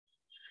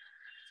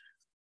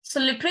So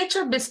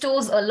literature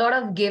bestows a lot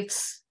of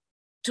gifts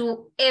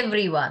to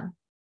everyone.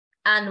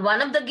 And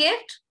one of the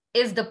gifts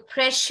is the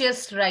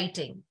precious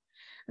writing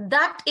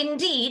that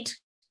indeed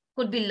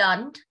could be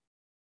learned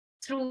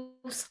through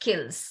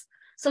skills.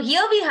 So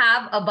here we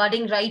have a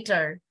budding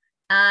writer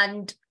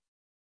and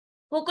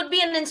who could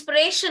be an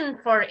inspiration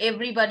for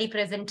everybody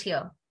present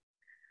here.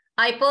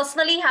 I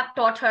personally have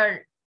taught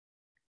her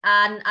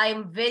and I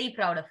am very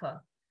proud of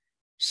her.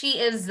 She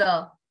is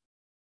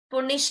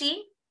Purnishi.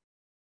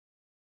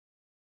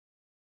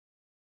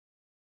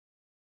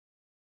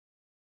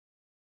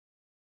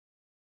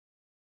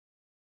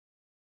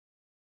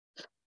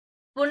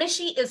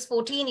 Purnishi is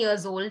 14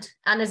 years old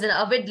and is an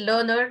avid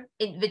learner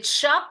with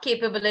sharp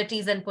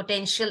capabilities and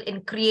potential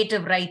in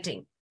creative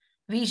writing,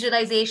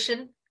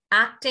 visualization,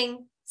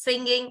 acting,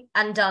 singing,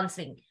 and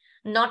dancing.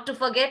 Not to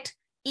forget,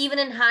 even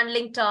in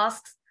handling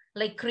tasks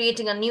like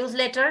creating a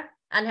newsletter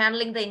and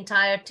handling the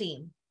entire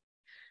team.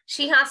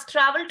 She has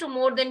traveled to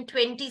more than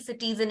 20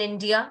 cities in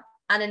India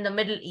and in the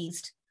Middle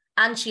East,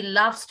 and she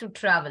loves to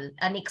travel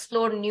and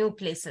explore new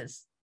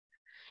places,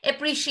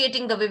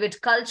 appreciating the vivid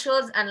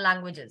cultures and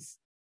languages.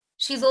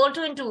 She's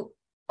also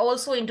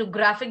into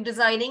graphic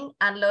designing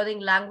and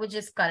learning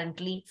languages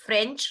currently,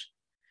 French.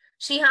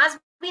 She has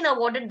been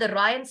awarded the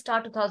Ryan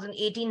Star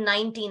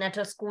 2018-19 at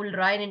her school,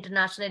 Ryan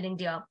International in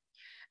India,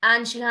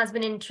 and she has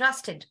been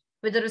entrusted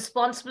with the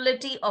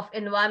responsibility of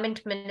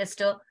Environment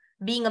Minister,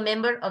 being a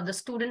member of the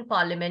Student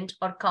Parliament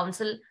or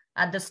Council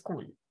at the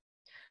school.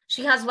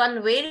 She has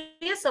won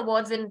various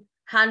awards in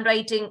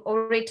handwriting,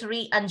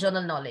 oratory, and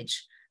journal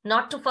knowledge.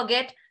 Not to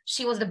forget,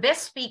 she was the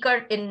best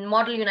speaker in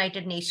Model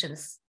United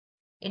Nations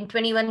in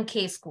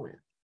 21K school.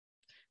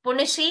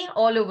 Purnishi,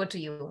 all over to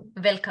you.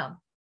 Welcome.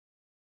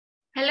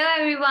 Hello,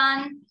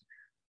 everyone.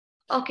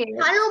 Okay.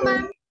 Hello,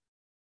 ma'am.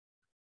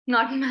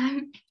 Not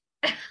ma'am.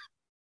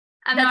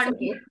 I'm That's not.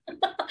 okay.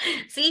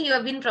 See, you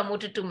have been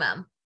promoted to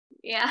ma'am.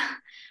 Yeah.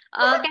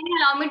 Can you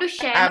allow me to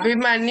share?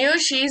 Abhimanyu,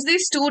 she's the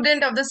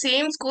student of the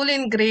same school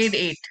in grade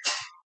 8.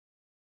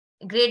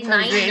 Grade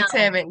 9 grade now.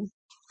 7.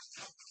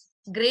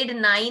 Grade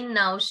 9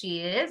 now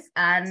she is,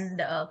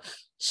 and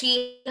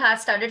she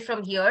has started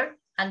from here,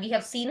 and we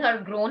have seen her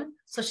grown.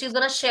 So she's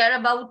going to share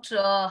about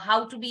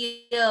how to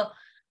be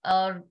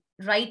a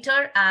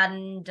writer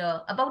and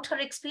about her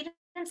experience.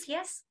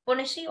 Yes,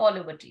 Purnishi, all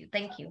over to you.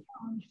 Thank you.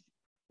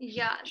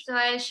 Yeah, so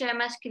I'll share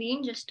my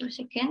screen just a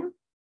second.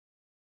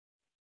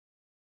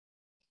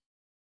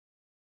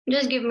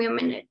 Just give me a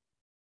minute.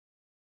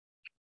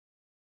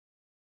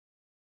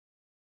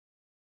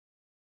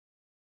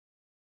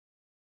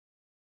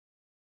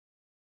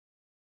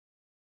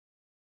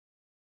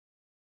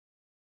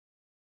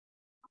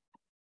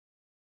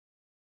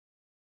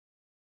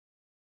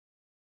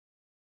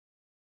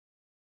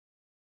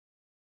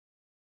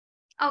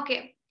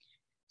 Okay,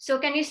 so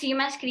can you see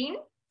my screen?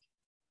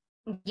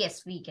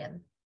 Yes, we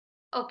can.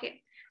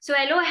 Okay, so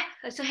hello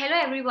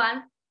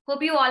everyone.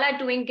 Hope you all are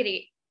doing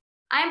great.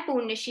 I'm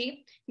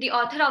Purnishi, the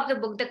author of the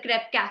book The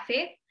Crepe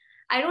Cafe.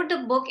 I wrote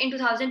the book in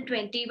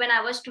 2020 when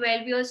I was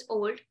 12 years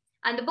old,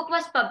 and the book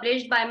was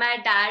published by my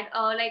dad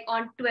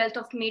on 12th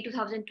of May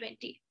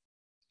 2020.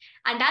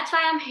 And that's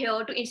why I'm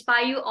here to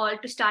inspire you all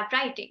to start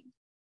writing.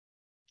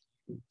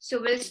 So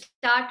we'll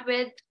start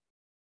with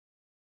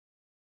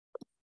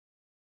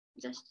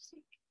just a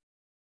second.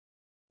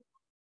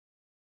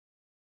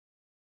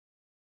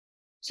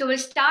 So we'll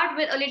start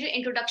with a little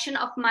introduction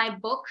of my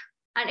book.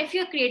 And if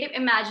you're a creative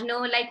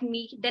imaginer like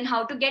me, then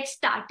how to get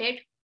started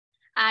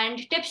and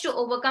tips to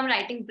overcome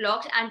writing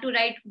blocks and to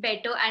write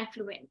better and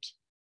fluent.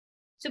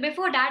 So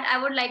before that,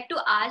 I would like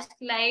to ask,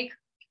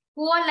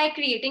 who all like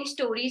creating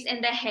stories in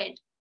their head?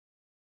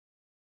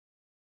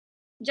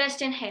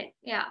 Just in head,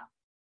 yeah.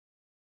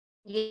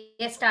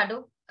 Yes,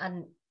 Tado.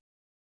 And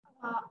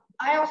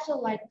I also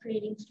like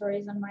creating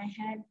stories in my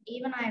head.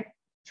 Even I've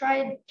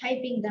tried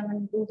typing them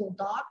in Google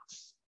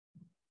Docs.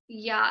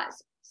 Yeah,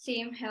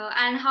 same here.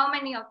 And how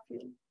many of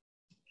you?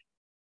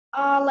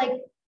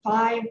 Like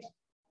 5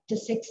 to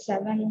 6,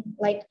 7.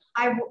 Like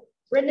I've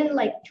written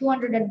like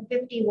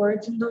 250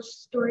 words in those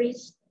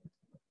stories,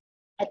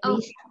 at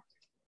least.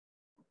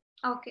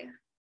 Okay.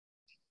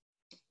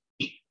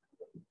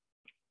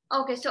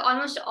 Okay, so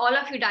almost all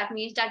of you, that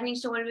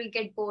means someone will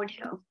get bored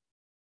here.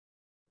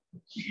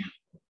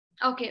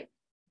 Okay,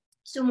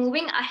 so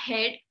moving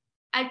ahead,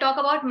 I'll talk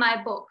about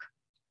my book.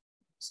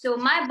 So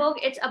my book,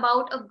 it's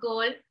about a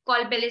girl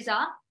called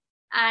Beliza.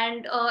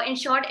 And in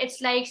short,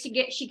 it's like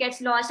she gets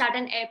lost at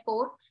an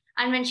airport.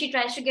 And when she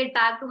tries to get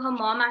back to her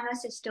mom and her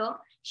sister,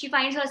 she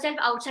finds herself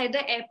outside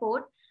the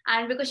airport.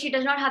 And because she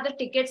does not have the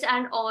tickets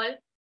and all,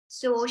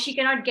 so she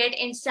cannot get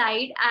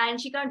inside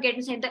and she cannot get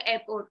inside the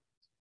airport.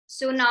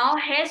 So now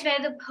here's where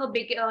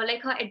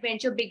her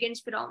adventure begins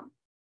from.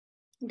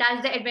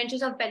 That's the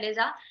adventures of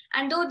Beliza.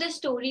 And though this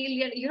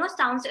story,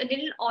 sounds a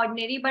little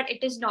ordinary, but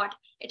it is not.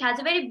 It has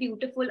a very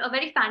beautiful, a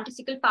very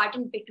fantastical part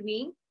in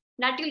between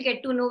that you'll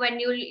get to know when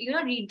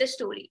you'll, read the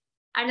story.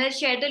 And I'll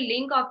share the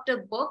link of the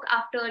book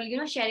after,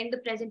 sharing the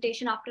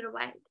presentation after a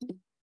while.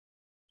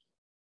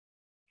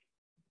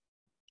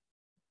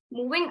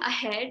 Moving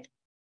ahead,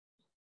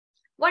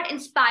 what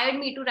inspired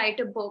me to write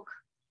a book?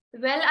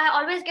 Well, I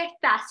always get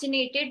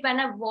fascinated when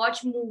I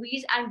watch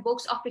movies and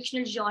books of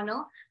fictional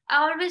genre.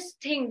 I always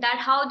think that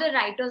how the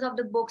writers of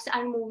the books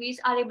and movies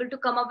are able to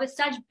come up with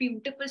such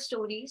beautiful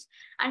stories,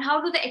 and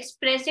how do they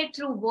express it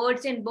through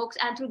words in books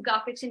and through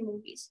graphics in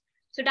movies.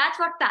 So that's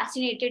what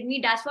fascinated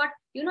me. That's what,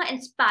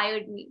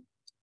 inspired me.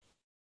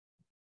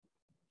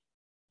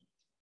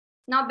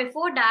 Now,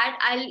 before that,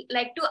 I'll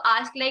like to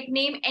ask,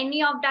 name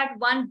any of that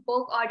one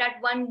book or that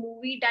one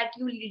movie that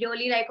you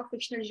really like of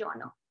fictional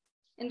genre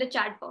in the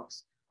chat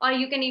box, or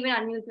you can even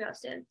unmute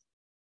yourself.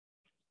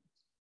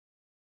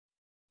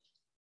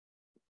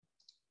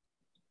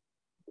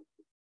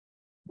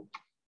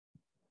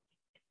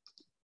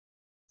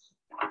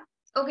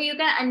 Okay, you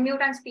can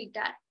unmute and speak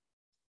that.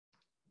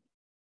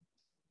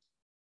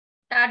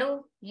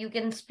 Tadu, you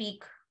can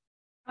speak.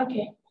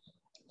 Okay.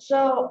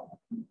 So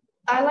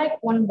I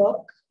like one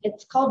book.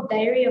 It's called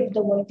Diary of the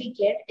Wimpy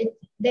Kid.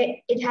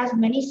 It has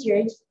many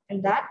series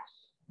in that.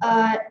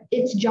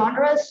 Its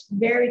genre is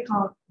very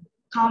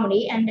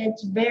comedy, and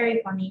it's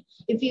very funny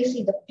if you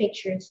see the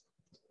pictures.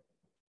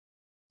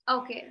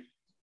 Okay.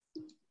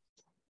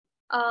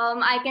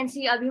 I can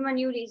see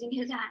Abhimanyu raising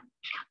his hand.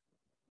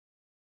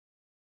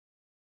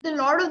 The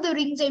Lord of the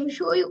Rings, I'm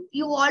sure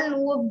you all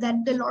know of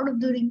that, The Lord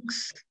of the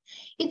Rings.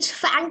 It's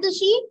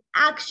fantasy,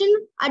 action,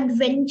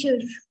 adventure,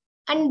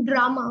 and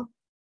drama.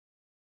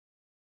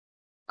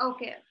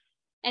 Okay.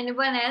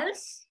 Anyone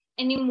else?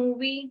 Any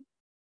movie,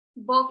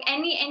 book,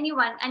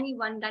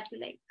 anyone that you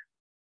like?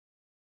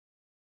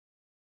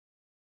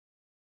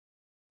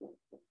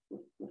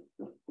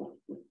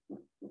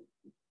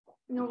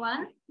 No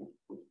one?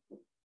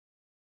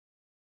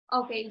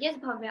 Okay, yes,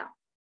 Bhavya.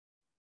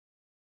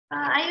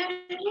 I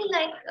usually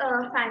like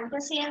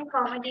fantasy and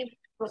comedy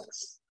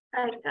books.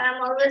 Like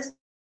I'm always,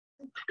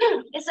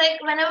 it's like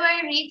whenever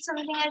I read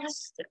something,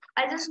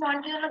 I just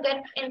want to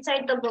get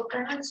inside the book,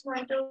 and I just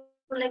want to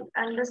like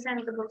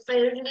understand the book. So I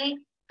usually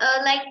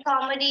like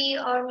comedy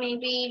or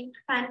maybe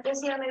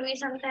fantasy or maybe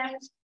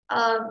sometimes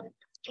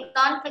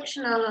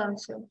non-fictional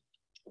also.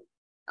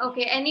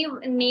 Okay, any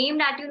name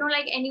that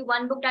like any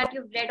one book that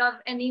you've read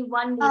or any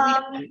one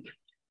movie?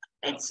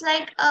 It's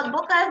like a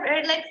book I've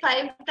read like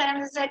 5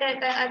 times. It's like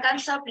I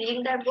can't stop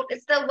reading that book.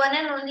 It's the one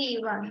and only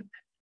one.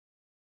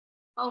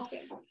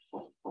 Okay.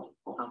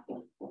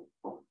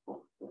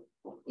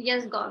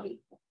 Yes, Gauri.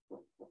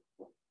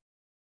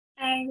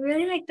 I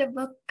really like the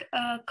book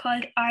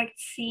called Art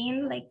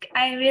Scene. Like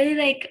I really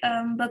like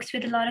books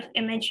with a lot of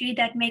imagery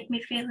that make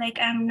me feel like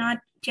I'm not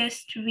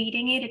just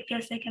reading it. It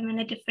feels like I'm in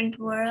a different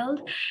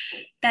world,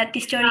 that the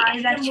story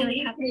is actually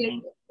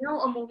happening.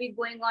 A movie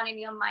going on in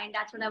your mind.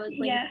 That's what I was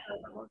going to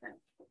talk about.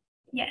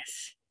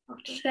 Yes.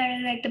 Okay. So I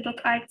really like the book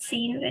Art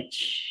Scene,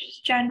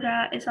 which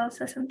genre is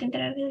also something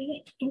that I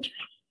really enjoy.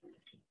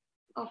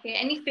 Okay.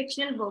 Any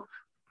fictional book?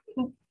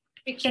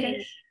 Fictional. It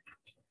is.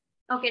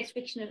 Okay, it's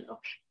fictional.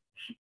 Okay.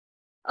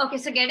 Okay,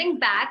 so getting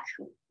back,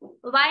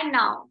 why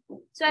now?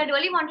 So I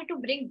really wanted to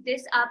bring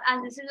this up,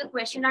 and this is a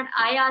question that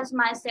I asked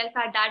myself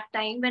at that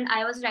time when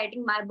I was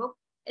writing my book.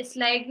 It's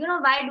like,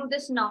 why do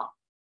this now?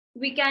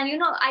 We can,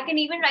 I can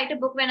even write a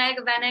book when I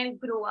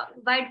grow up.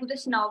 Why do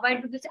this now? Why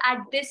do this at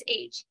this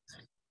age?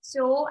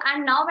 So,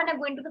 and now when I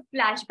go into the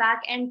flashback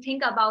and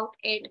think about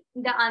it,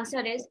 the answer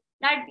is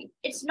that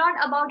it's not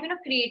about,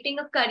 creating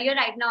a career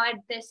right now at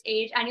this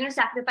age and,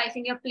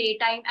 sacrificing your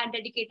playtime and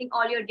dedicating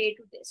all your day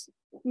to this.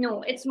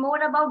 No, it's more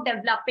about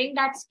developing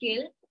that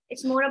skill.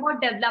 It's more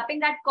about developing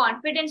that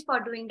confidence for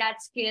doing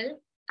that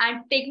skill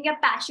and taking your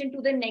passion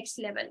to the next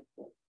level.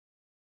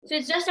 So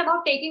it's just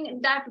about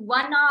taking that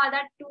 1 hour,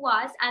 that 2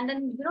 hours, and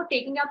then,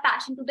 taking your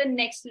passion to the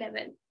next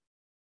level.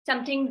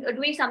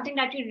 Doing something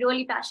that you're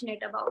really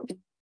passionate about.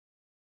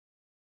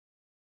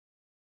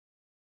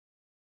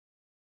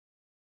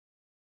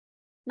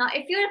 Now,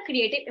 if you're a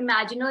creative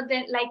imaginer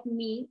then like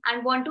me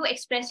and want to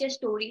express your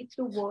story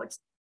through words,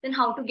 then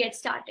how to get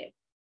started?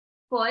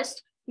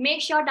 First, make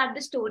sure that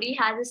the story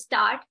has a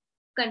start,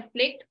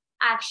 conflict,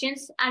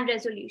 actions, and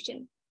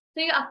resolution.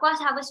 So you, of course,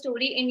 have a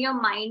story in your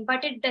mind,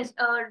 but it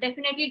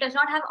definitely does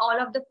not have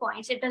all of the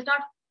points. It does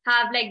not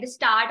have like the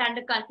start and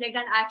the conflict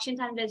and actions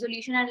and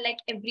resolution and like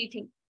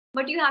everything.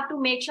 But you have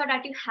to make sure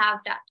that you have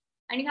that.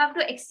 And you have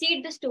to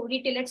exceed the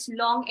story till it's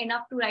long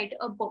enough to write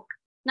a book.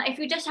 Now, if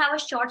you just have a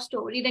short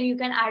story, then you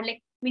can add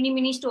like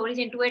mini stories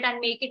into it and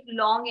make it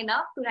long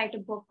enough to write a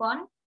book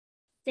on.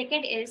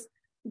 Second is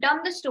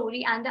dump the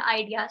story and the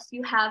ideas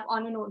you have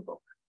on a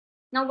notebook.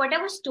 Now,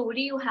 whatever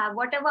story you have,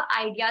 whatever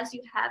ideas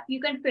you have, you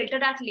can filter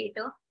that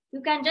later.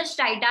 You can just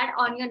write that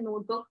on your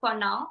notebook for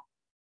now.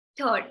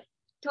 Third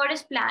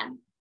is plan.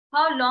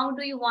 How long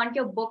do you want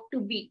your book to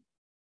be?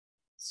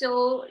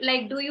 So,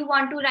 like, do you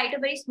want to write a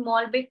very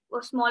small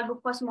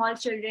book for small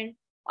children,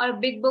 or a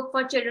big book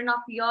for children of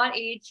your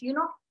age? Do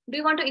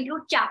you want to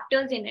include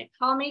chapters in it?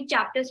 How many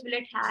chapters will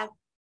it have?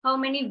 How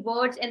many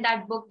words in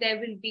that book there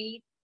will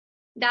be?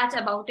 That's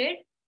about it.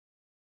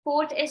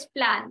 Fourth is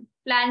plan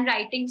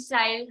writing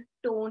style,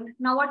 tone.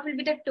 Now, what will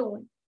be the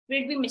tone?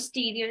 Will it be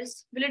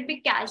mysterious? Will it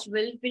be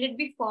casual? Will it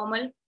be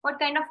formal? What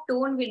kind of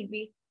tone will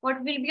be? What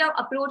will be your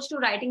approach to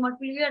writing? What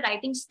will be your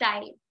writing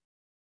style?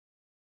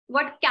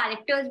 What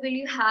characters will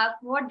you have?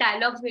 What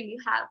dialogues will you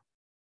have?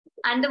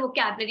 And the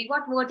vocabulary.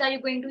 What words are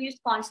you going to use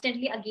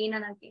constantly again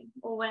and again,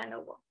 over and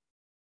over?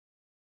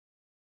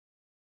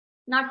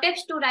 Now,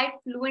 tips to write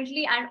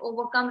fluently and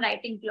overcome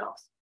writing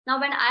blocks. Now,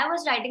 when I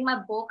was writing my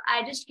book,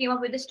 I just came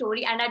up with a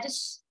story and I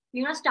just,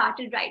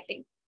 started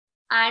writing.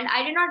 And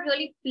I did not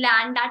really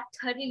plan that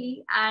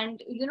thoroughly.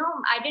 And,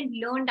 I didn't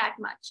learn that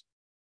much.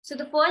 So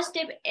the first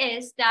tip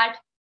is that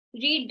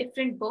read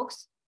different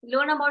books,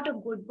 learn about a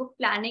good book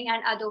planning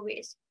and other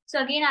ways.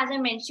 So again, as I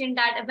mentioned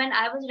that when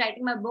I was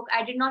writing my book,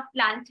 I did not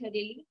plan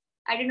thoroughly.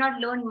 I did not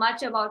learn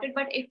much about it,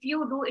 but if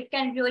you do, it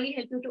can really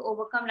help you to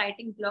overcome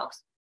writing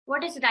blocks.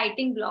 What is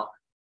writing block?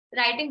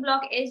 Writing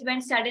block is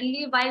when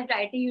suddenly while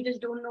writing, you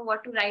just don't know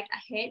what to write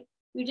ahead.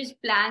 You just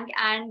blank,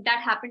 and that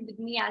happened with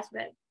me as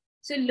well.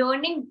 So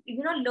learning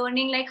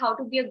like how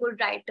to be a good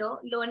writer,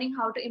 learning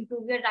how to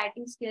improve your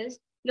writing skills,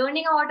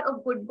 learning about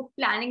a good book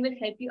planning will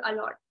help you a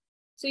lot.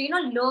 So,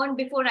 learn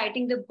before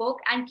writing the book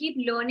and keep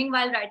learning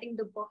while writing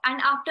the book and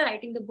after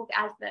writing the book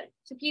as well.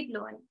 So keep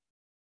learning.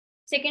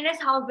 Second is,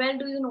 how well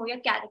do you know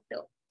your character?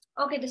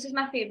 Okay, this is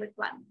my favorite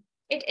one.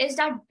 It is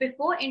that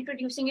before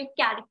introducing a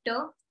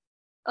character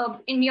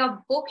in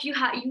your book, you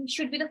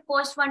should be the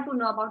first one to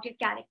know about your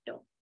character.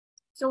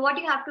 So what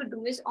you have to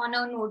do is, on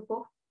a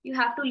notebook, you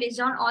have to list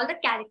down all the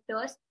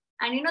characters,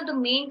 and the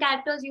main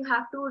characters you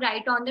have to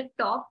write on the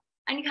top,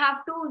 and you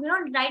have to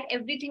write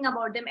everything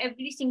about them,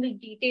 every single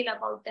detail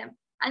about them.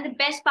 And the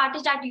best part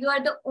is that you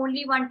are the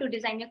only one to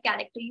design your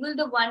character. You're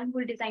the one who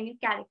will design your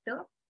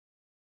character.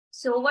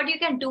 So what you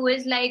can do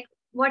is, like,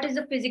 what is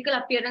the physical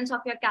appearance of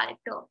your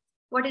character?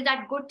 What is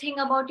that good thing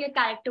about your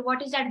character?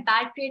 What is that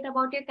bad trait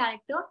about your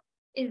character?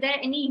 Is there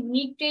any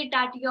unique trait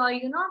that your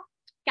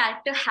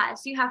character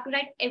has? You have to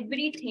write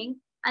everything,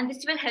 and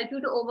this will help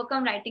you to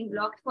overcome writing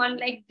blocks. For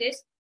like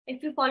this,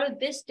 if you follow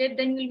this tip,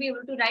 then you'll be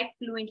able to write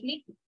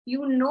fluently.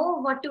 You know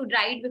what to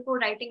write before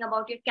writing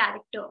about your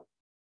character.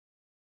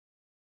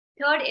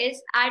 Third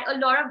is, add a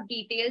lot of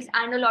details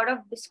and a lot of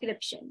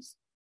descriptions.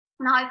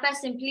 Now, if I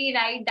simply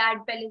write that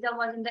Beliza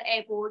was in the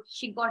airport,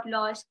 she got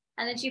lost,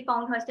 and then she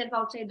found herself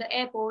outside the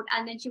airport,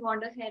 and then she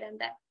wanders here and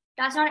there,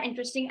 that's not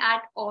interesting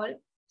at all.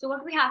 So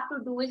what we have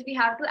to do is, we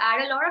have to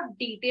add a lot of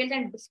details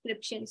and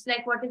descriptions,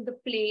 like what is the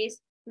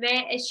place,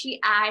 where is she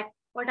at,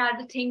 what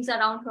are the things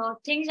around her,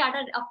 things that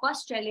are of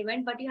course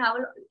relevant, but you have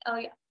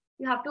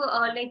to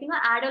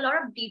add a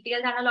lot of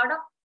details and a lot of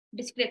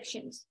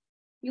descriptions.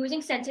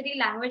 Using sensory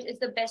language is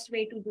the best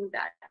way to do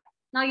that.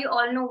 Now you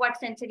all know what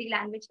sensory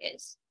language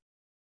is.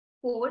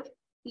 Fourth,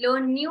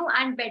 learn new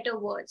and better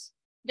words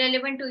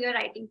relevant to your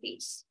writing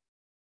piece.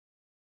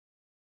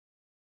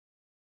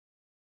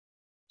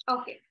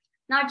 Okay,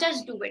 now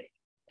just do it.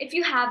 If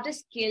you have the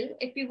skill,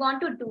 if you want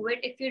to do it,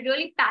 if you're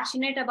really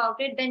passionate about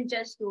it, then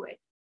just do it,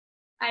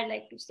 I'd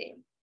like to say.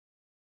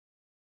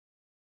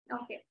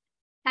 Okay,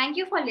 thank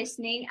you for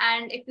listening.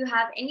 And if you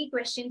have any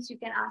questions, you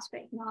can ask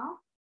right now.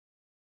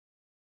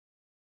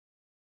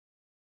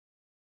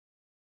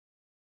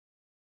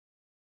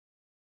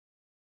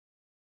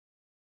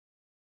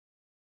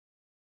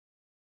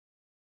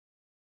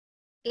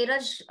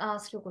 Iraj,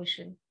 ask your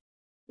question.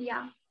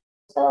 Yeah.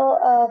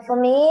 So for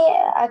me,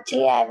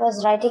 actually, I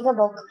was writing a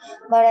book,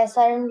 but I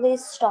suddenly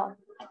stopped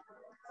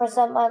for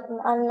some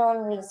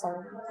unknown reason.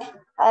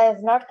 I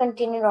have not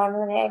continued on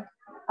with it.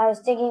 I was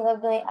thinking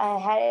of doing. I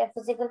had a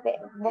physical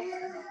book,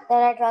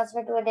 then I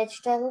transferred to a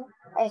digital.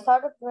 I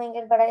thought of doing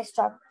it, but I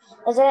stopped.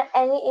 Is there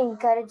any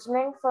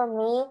encouragement for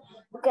me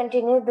to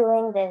continue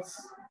doing this?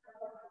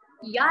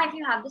 Yeah, if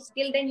you have the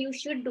skill, then you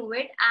should do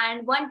it.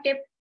 And one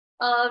tip,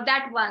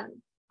 that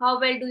one. How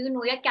well do you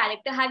know your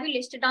character? Have you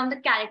listed down the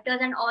characters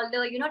and all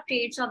the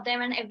traits of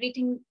them and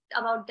everything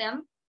about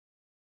them?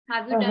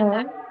 Have you done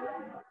that?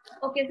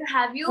 Okay, so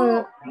have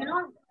you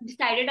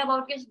decided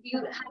about have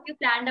you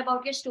planned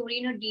about your story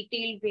in a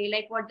detailed way,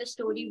 like what the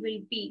story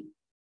will be?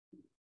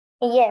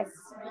 Yes,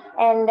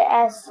 and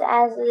as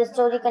the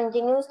story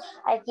continues,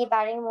 I keep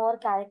adding more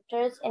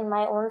characters in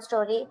my own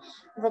story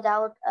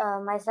without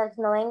myself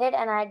knowing it,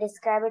 and I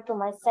describe it to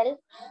myself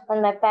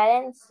and my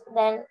parents.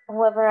 Then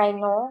whoever I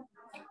know,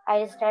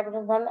 I describe it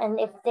to them, and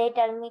if they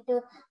tell me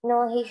to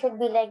no, he should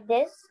be like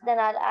this, then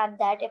I'll add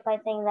that if I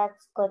think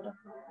that's good.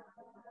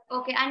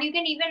 Okay, and you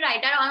can even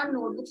write that on a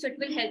notebook, so it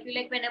will help you.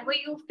 Like whenever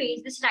you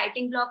face this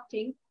writing block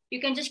thing,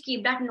 you can just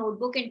keep that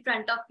notebook in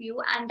front of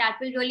you, and that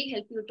will really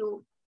help you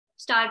to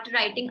start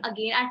writing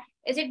again. And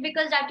is it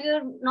because that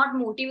you're not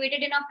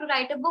motivated enough to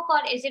write a book,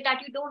 or is it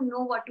that you don't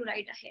know what to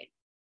write ahead?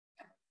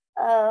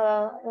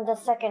 The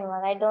second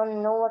one, I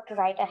don't know what to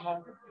write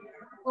ahead.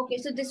 Okay,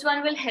 so this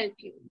one will help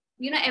you.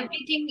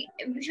 Everything,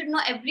 you should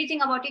know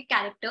everything about your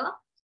character.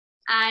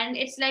 And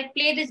it's like,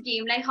 play this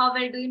game, like how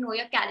well do you know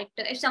your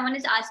character? If someone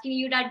is asking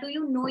you that, do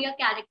you know your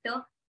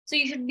character? So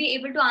you should be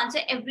able to answer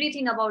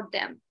everything about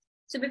them.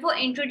 So before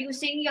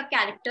introducing your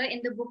character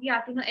in the book, you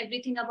have to know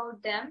everything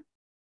about them.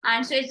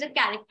 And so it's the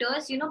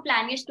characters,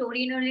 plan your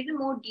story in a little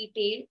more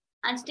detail.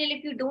 And still,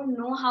 if you don't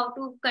know how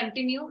to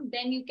continue,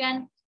 then you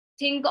can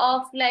think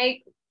of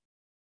like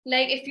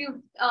if you're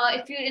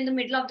in the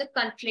middle of the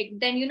conflict,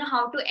 then you know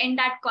how to end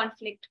that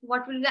conflict.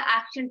 What will be the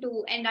action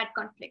to end that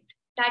conflict?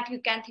 That you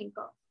can think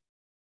of.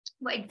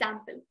 For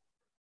example.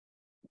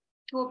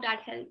 Hope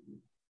that helped.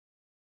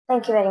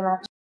 Thank you very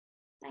much.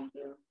 Thank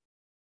you.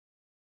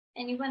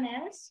 Anyone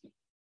else?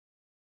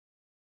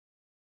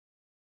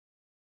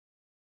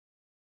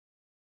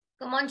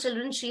 Come on,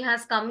 children. She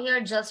has come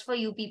here just for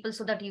you people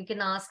so that you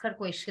can ask her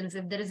questions.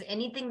 If there is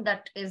anything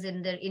that is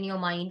in your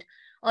mind,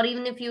 or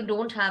even if you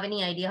don't have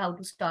any idea how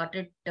to start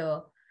it,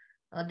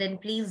 then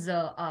please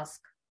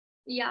ask.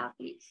 Yeah,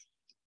 please.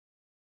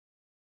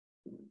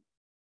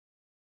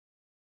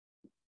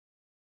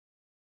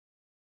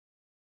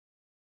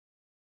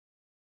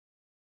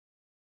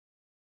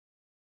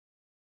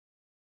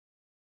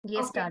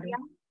 Yes, Okay, Tadu.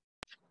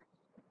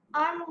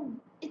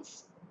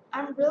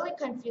 I'm really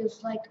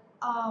confused. Like,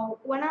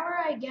 whenever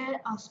I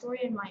get a story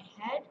in my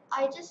head,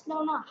 I just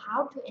don't know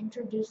how to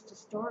introduce the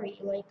story.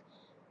 Like,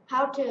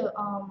 how to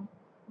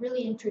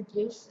really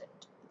introduce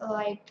it.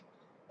 Like,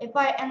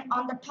 and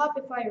on the top,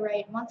 if I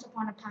write once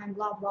upon a time,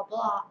 blah blah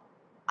blah,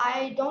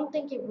 I don't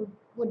think it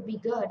would be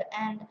good.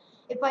 And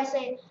if I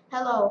say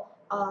hello,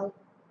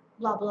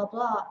 blah blah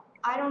blah,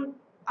 I'm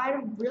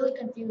really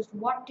confused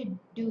what to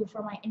do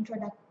for my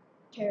introductory.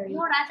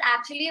 No, that's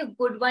actually a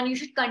good one. You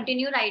should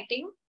continue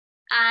writing.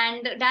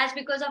 And that's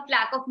because of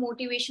lack of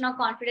motivation or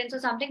confidence or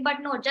something. But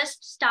no,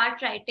 just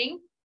start writing.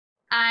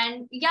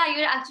 And yeah,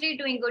 you're actually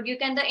doing good. You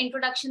can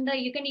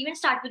you can even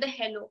start with a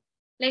hello.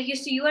 Like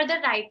you are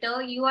the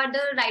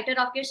writer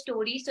of your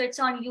story. So it's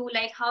on you.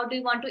 Like, how do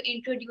you want to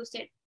introduce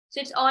it? So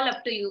it's all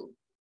up to you.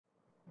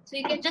 So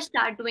you can just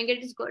start doing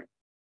it. It's good.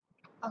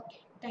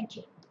 Okay, thank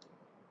you.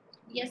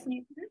 Yes,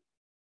 Nathan?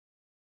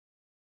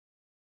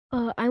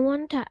 I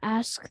wanted to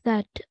ask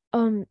that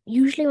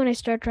usually when I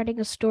start writing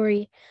a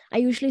story, I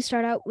usually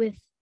start out with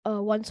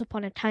once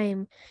upon a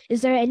time.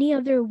 Is there any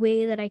other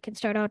way that I can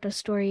start out a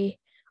story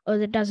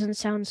that doesn't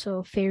sound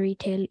so fairy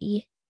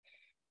tale-y?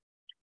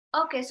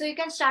 Okay, so you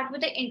can start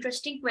with an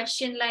interesting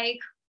question like,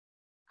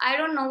 I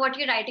don't know what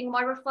you're writing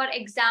about, but for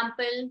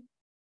example,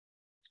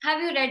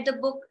 have you read the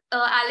book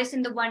Alice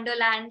in the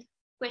Wonderland?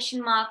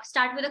 Question mark.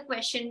 Start with a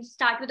question.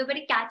 Start with a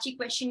very catchy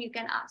question you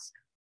can ask.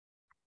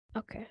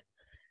 Okay.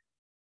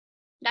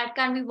 That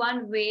can be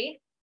one way.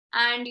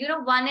 And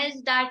one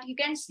is that you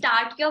can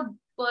start your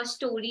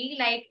story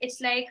like it's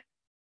like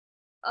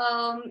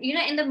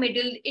in the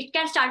middle. It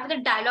can start with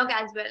a dialogue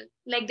as well.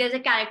 Like there's a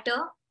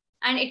character,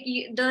 and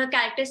the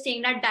character is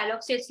saying that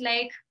dialogue. So it's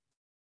like,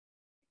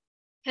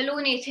 "Hello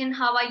Nathan,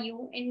 how are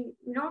you?" In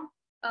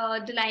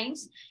the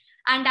lines,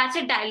 and that's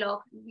a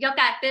dialogue. Your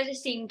character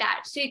is saying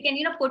that, so you can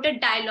put a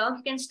dialogue.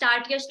 You can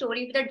start your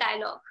story with a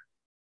dialogue.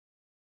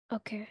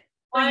 Okay.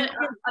 So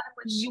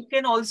you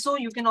can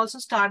also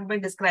start by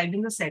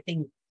describing the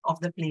setting of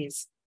the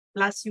place.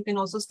 Plus, you can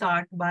also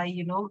start by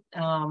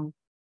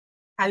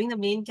having the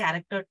main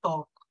character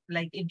talk,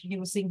 like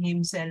introducing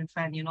himself,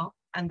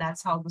 and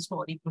that's how the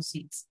story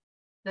proceeds.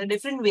 There are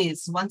different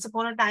ways. Once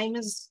upon a time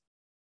is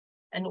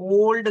an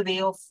old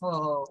way of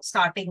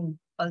starting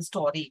a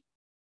story.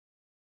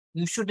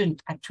 You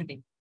shouldn't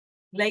actually.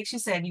 Like she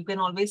said, you can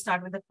always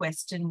start with a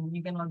question.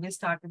 You can always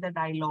start with a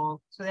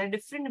dialogue. So there are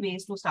different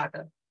ways to start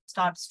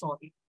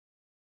story.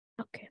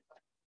 Okay.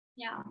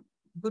 Yeah.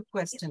 Good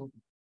question,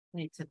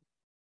 Nathan.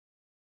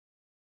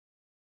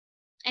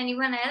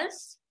 Anyone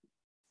else?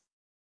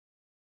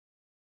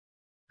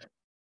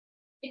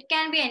 It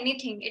can be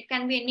anything. It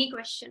can be any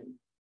question.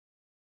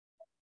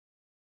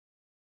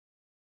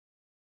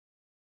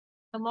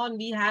 Come on,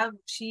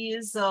 she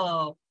is she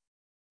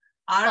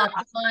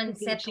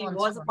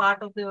was a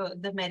part of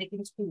the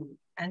American school,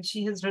 and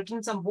she has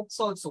written some books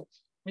also,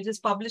 which is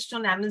published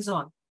on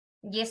Amazon.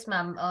 Yes,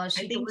 ma'am. I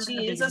think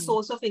she is a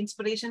source of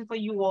inspiration for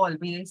you all,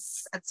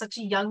 because at such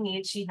a young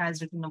age, she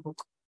has written a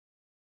book.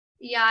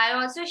 Yeah,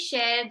 I'll also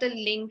share the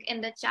link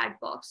in the chat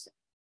box.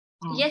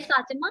 Yes,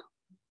 Fatima?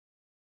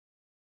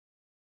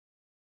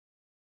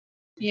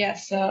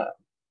 Yes, I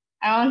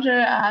want to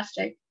ask,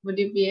 like, would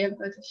you be able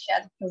to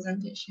share the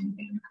presentation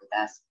with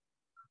us?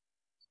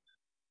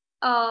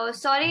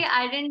 Sorry,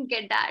 I didn't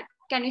get that.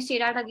 Can you say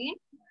that again?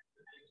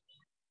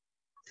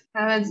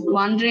 I was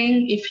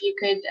wondering if you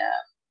could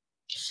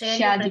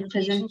share the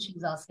presentation.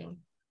 She's asking.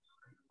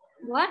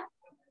 What?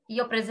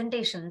 Your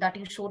presentation that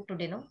you showed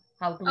today, no?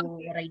 How to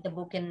write a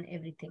book and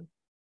everything.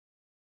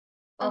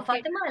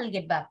 Fatima, I'll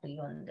get back to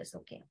you on this.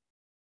 Okay.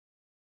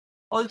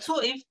 Also,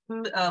 if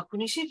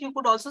Purnishi, if you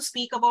could also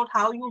speak about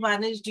how you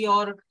managed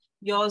your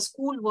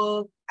school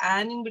work,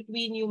 and in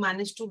between you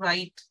managed to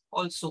write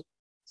also.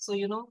 So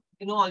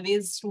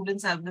always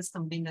students have this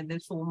something that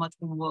there's so much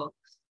work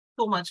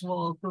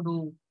to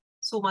do,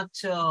 so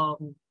much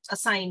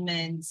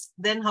assignments,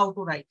 then how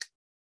to write.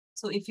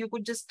 So if you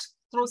could just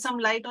throw some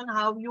light on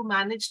how you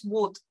managed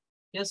both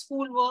your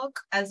school work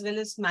as well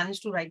as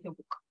managed to write your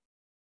book.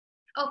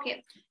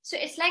 Okay, so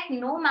it's like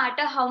no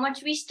matter how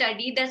much we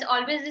study, there's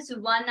always this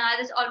 1 hour,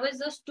 there's always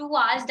those 2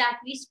 hours that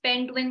we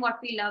spend doing what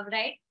we love,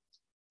 right?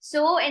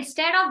 So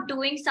instead of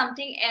doing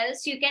something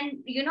else, you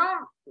can,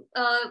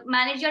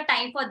 manage your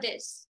time for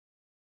this.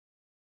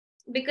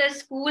 Because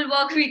school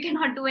work, we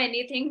cannot do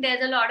anything.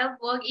 There's a lot of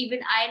work, even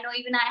I know,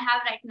 even I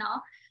have right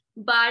now.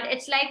 But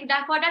it's like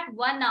that for that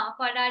 1 hour,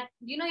 for that,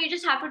 you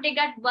just have to take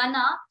that 1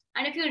 hour.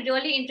 And if you're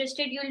really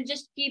interested, you'll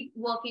just keep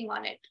working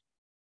on it.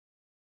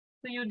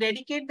 So you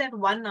dedicate that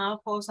 1 hour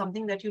for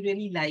something that you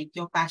really like,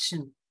 your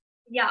passion.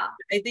 Yeah.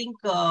 I think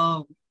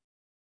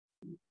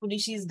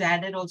Punishi's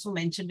dad had also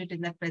mentioned it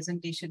in that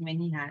presentation when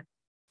he had.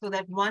 So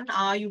that 1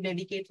 hour you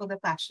dedicate for the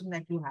passion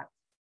that you have.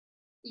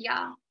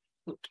 Yeah.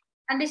 Good.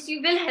 And this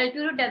will help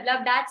you to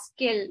develop that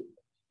skill.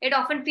 It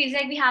often feels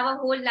like we have a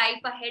whole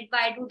life ahead,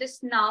 why I do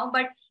this now,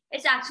 but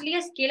it's actually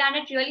a skill and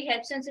it really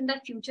helps us in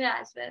the future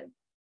as well.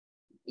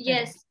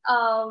 Yes.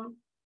 Am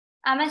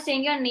I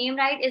saying your name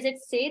right? Is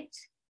it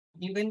Seth?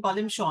 You can call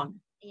him Sean.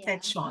 Yeah.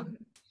 Seth Sean.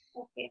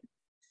 Okay.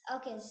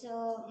 Okay,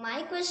 so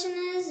my question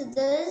is,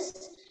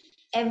 does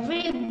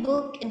every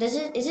book, is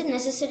it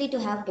necessary to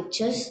have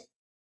pictures?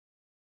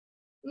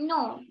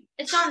 No,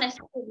 it's not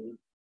necessary.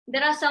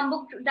 There are some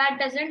books that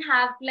doesn't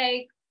have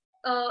like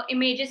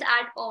images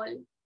at all.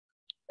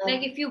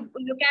 Like if you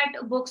look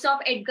at books of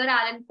Edgar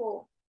Allan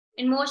Poe,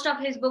 in most of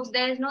his books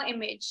there is no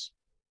image.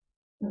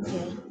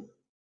 Okay.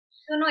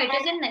 So no, it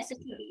isn't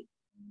necessary.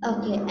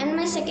 Okay, and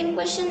my second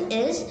question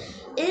is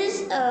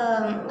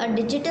a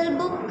digital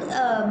book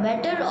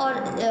better or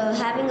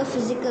having a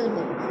physical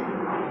book?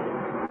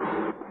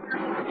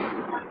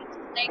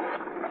 Like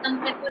some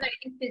prefer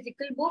writing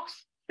physical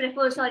books,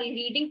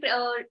 reading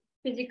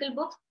physical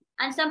books,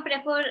 and some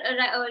prefer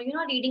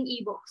reading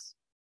ebooks.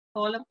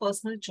 All a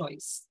personal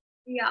choice.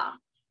 Yeah.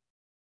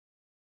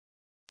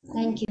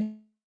 Thank you.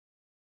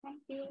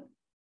 Thank you.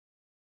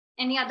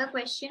 Any other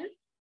question?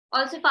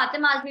 Also,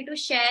 Fatima asked me to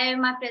share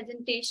my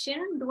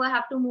presentation. Do I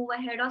have to move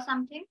ahead or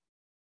something?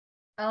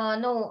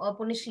 No,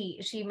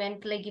 Punishi, she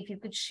meant like if you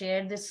could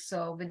share this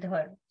with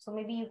her. So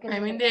maybe you can. I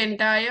mean the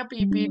entire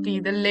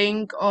PPT, the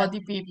link or the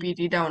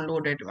PPT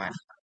downloaded one.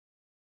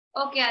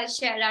 Okay, I'll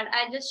share that.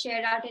 I'll just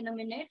share that in a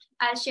minute.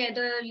 I'll share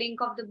the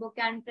link of the book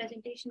and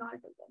presentation all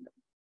together.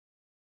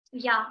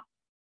 Yeah.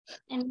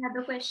 Any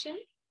other question?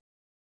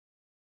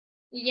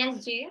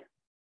 Yes, Jay.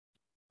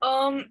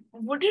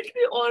 Would it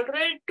be all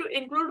right to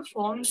include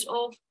forms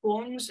of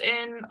poems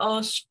in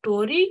a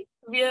story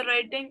we are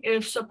writing?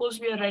 If suppose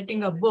we are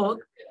writing a book,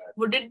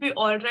 would it be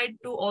all right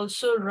to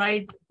also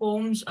write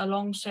poems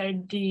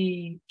alongside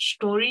the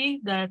story,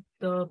 that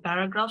the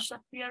paragraphs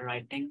that we are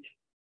writing?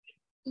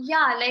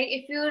 Yeah, like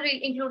if you're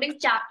including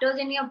chapters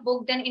in your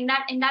book, then in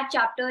that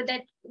chapter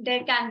that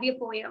there can be a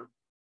poem.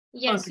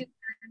 Yes. Okay.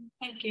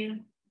 Thank you.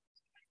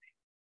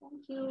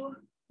 Thank you.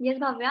 Yes,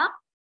 Bhavya.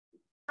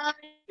 I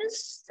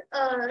just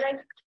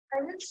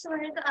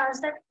wanted to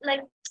ask that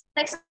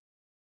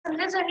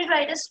sometimes when you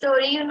write a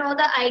story, you know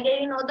the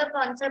idea, you know the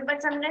concept, but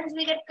sometimes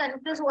we get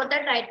confused what the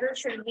title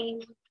should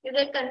be. You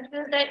get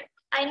confused that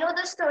I know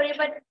the story,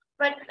 but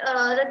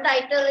the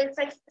title, it's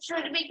like,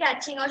 should it be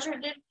catching or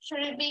should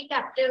it be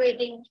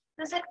captivating?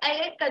 So it's like I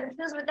get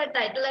confused with the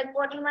title, like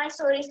what my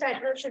story's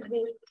title should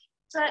be.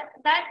 So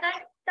that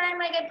time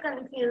I get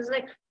confused.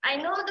 Like I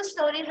know the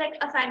story is like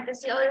a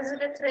fantasy or is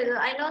it a thriller?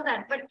 I know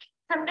that, but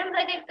sometimes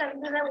I get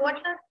confused like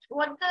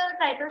what the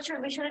title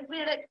should be. Should it be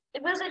like,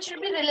 because it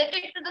should be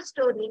related to the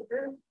story.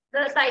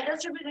 The title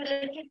should be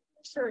related to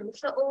the story.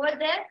 So over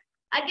there,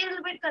 I get a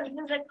little bit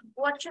confused. Like,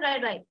 what should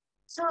I write?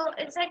 So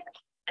it's like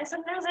I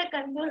sometimes get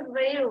confused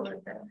way over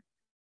there.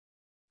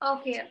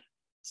 Okay.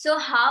 So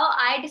how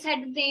I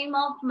decided the name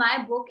of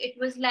my book, it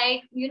was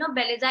like,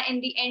 Beliza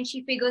in the end,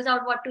 she figures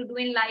out what to do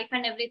in life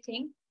and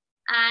everything.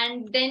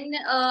 And then,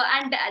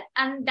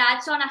 and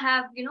that's when I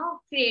have,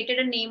 created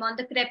a name on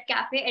the Crepe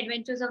Cafe,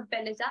 Adventures of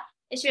Beliza.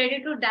 It's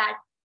related to that.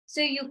 So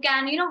you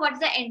can, what's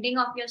the ending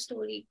of your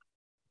story?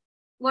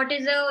 What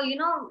is a,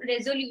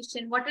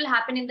 resolution? What will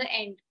happen in the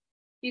end?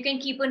 You can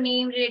keep a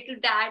name related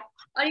to that,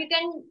 or you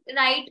can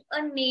write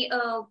a name,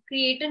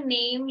 create a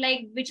name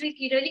like which will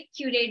really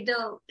curate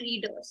the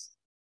readers.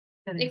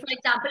 Like for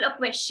example, a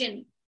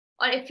question.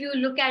 Or if you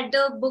look at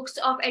the books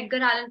of Edgar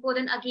Allan Poe,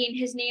 then again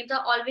his names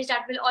are always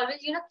that will always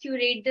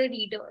curate the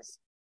readers.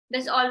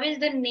 There's always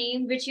the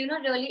name which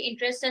really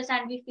interests us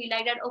and we feel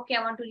like that, okay,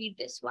 I want to read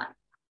this one.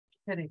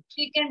 Correct.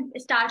 So you can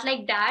start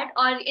like that,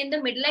 or in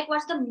the middle, like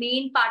what's the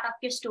main part of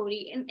your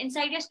story?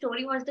 Inside your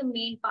story, what's the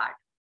main part?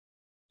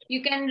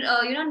 You can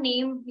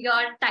name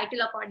your title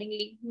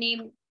accordingly,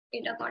 name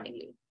it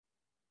accordingly.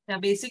 Yeah,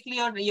 basically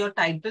your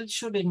title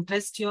should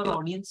interest your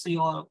audience,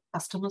 your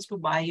customers to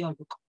buy your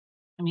book.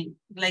 I mean,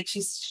 like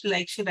she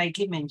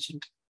rightly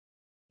mentioned,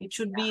 it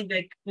should be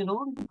like,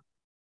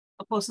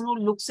 a person who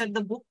looks at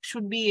the book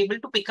should be able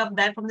to pick up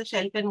that from the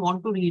shelf and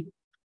want to read.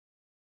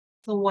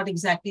 So what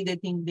exactly they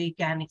think they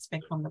can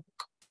expect from the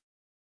book.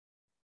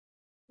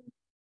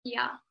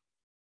 Yeah.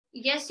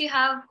 Yes, you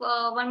have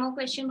one more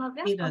question,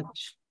 Bhavya?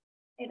 Iraj.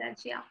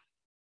 Iraj, yeah.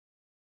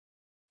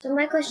 So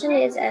my question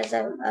is,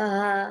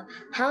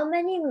 how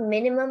many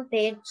minimum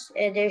page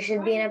there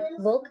should be in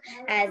a book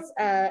as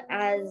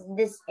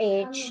this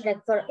age?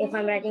 Like for if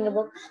I'm writing a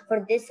book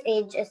for this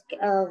age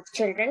of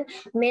children,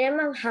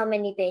 minimum how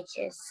many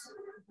pages?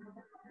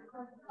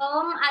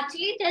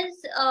 Actually,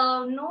 there's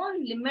no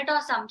limit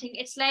or something.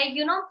 It's like,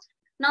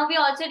 now we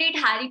also read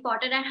Harry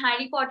Potter, and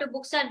Harry Potter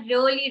books are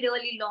really,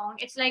 really long.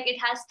 It's like it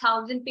has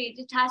 1,000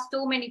 pages. It has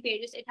so many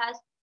pages. It has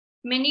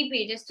many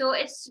pages. So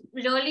it's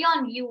really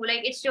on you.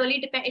 Like it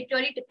really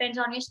depends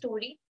on your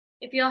story.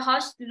 If your how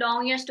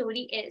long your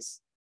story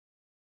is.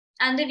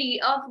 And the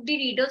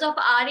readers of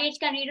our age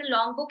can read a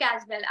long book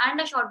as well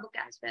and a short book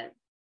as well.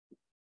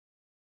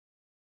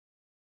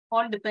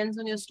 All depends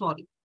on your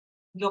story,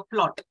 your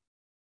plot.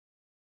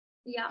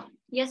 Yeah.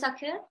 Yes,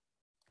 Akhil?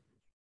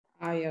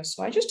 Yeah,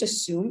 so I just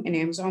assume in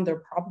Amazon there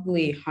are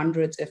probably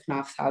hundreds, if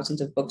not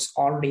thousands, of books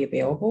already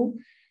available.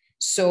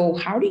 So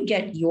how do you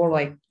get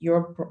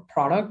your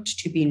product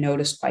to be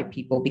noticed by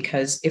people?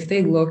 Because if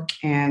they look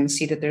and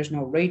see that there's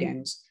no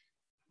ratings,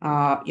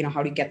 how do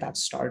you get that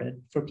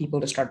started for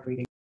people to start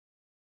reading?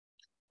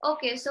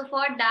 Okay, so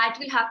for that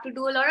you'll have to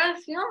do a lot of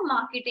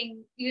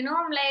marketing.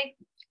 Like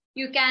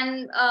you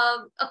can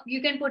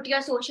put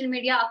your social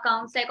media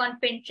accounts like on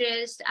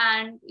Pinterest,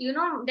 and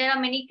there are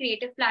many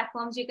creative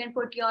platforms. You can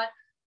put your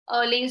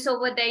links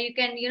over there. You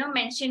can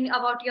mention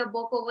about your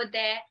book over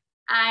there,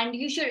 and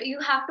you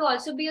have to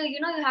also be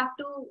you have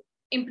to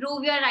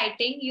improve your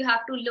writing. You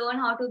have to learn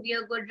how to be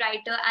a good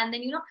writer, and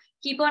then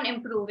keep on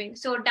improving,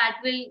 so that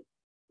will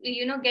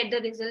get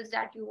the results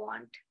that you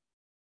want.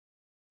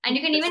 And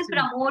you can even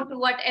promote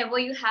whatever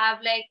you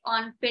have like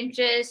on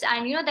Pinterest,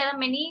 and there are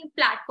many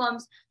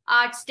platforms,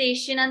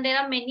 ArtStation, and there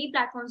are many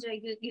platforms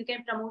where you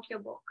can promote your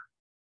book.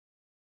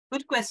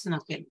 Good question,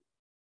 Akhil.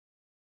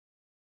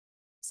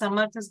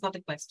 Samarth has got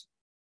a question.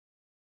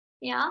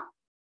 Yeah.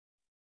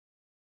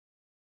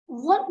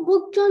 What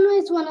book genre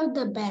is one of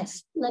the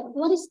best? Like,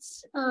 what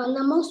is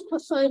the most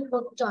preferred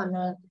book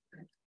genre?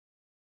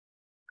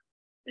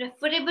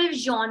 Preferable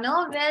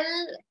genre?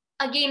 Well,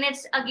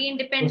 again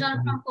depends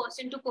on from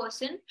person to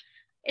person.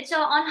 It's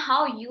on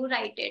how you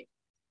write it.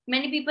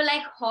 Many people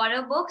like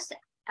horror books.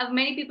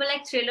 Many people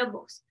like thriller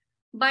books.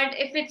 But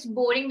if it's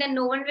boring, then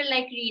no one will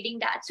like reading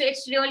that. So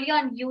it's really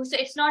on you. So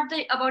it's not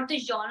about the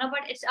genre,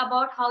 but it's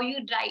about how you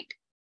write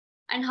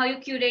and how you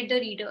curate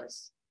the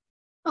readers.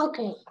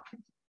 Okay.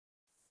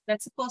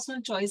 That's a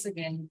personal choice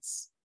again.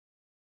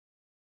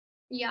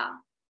 Yeah.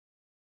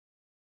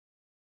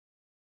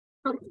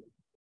 Okay.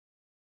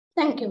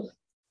 Thank you.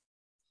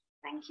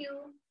 Thank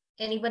you.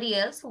 Anybody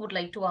else who would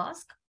like to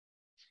ask?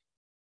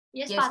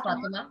 Yes,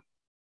 Fatima. Fatima.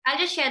 I'll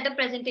just share the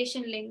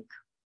presentation link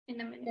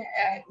in a minute.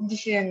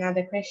 This is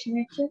another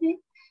question actually.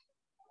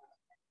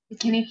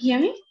 Can you hear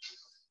me?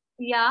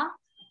 Yeah.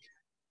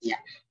 Yeah.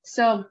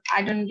 So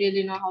I don't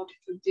really know how to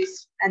put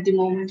this at the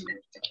moment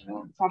in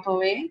the proper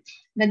way.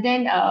 But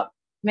then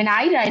when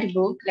I write a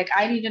book, like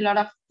I read a lot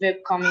of web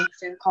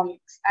comics and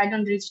comics. I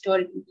don't read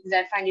story because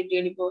I find it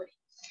really boring.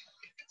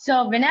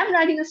 So when I'm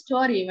writing a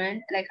story,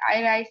 like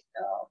I write,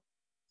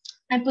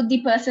 I put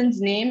the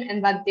person's name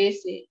and what they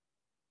say,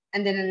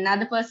 and then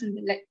another person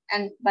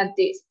and what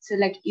they say. So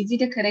like, is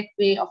it a correct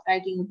way of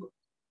writing a book?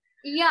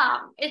 Yeah,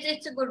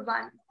 it's a good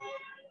one.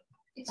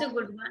 It's a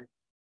good one.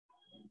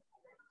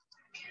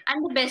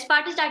 And the best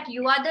part is that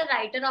you are the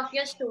writer of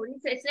your story.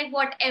 So it's like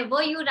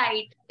whatever you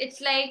write, it's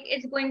like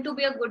it's going to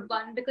be a good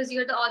one because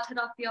you're the author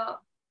of your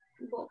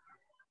book.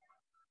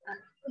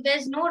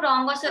 There's no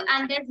wrong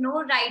and there's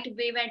no right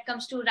way when it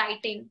comes to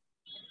writing.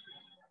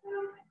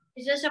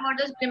 It's just about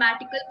those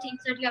grammatical things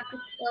that you have to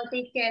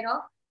take care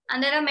of.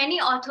 And there are many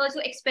authors who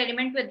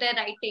experiment with their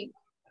writing.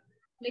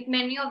 Like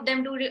many of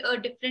them do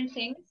different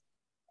things.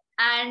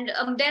 And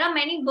there are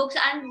many books,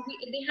 and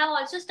they have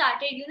also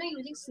started,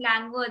 using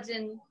slang words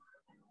in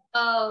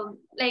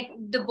like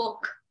the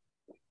book.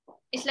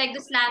 It's like the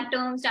slang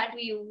terms that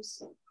we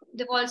use.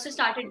 They've also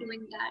started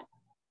doing that.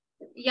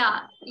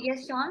 Yeah.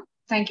 Yes, Sean?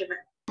 Thank you.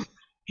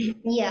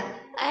 Yeah,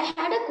 I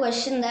had a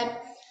question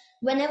that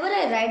whenever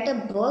I write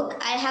a book,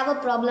 I have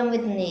a problem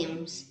with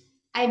names.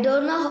 I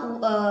don't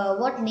know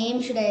what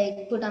name should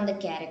I put on the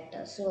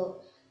character.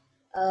 So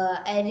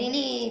I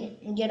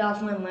really get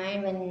off my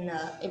mind when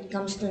it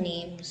comes to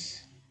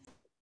names.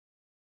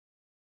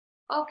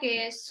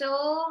 Okay,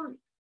 so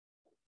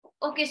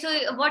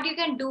what you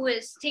can do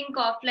is think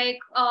of like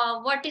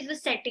what is the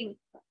setting?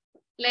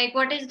 Like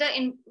what is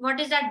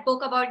that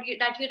book about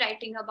that you're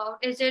writing about?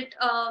 Is it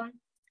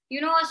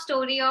a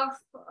story of,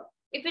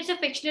 if it's a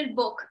fictional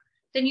book,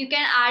 then you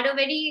can add a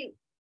very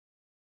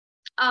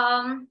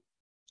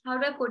how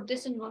do I put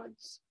this in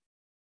words?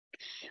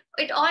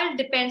 It all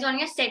depends on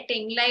your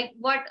setting. Like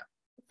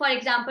for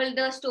example,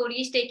 the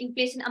story is taking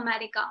place in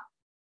America.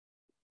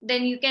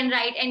 Then you can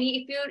write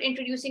if you're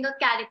introducing a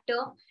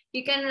character,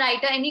 you can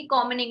write any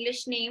common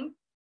English name.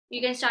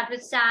 You can start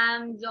with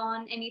Sam,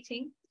 John,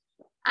 anything.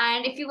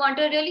 And if you want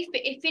to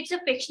if it's a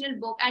fictional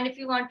book, and if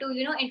you want to,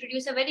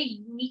 introduce a very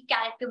unique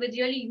character with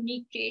really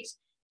unique traits,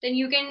 then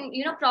you can,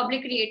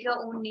 probably create your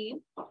own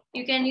name.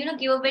 You can,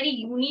 give a very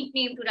unique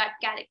name to that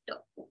character.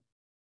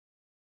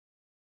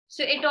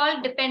 So it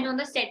all depends on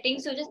the setting.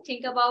 So just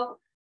think about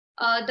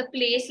the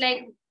place,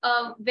 like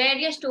where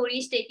your story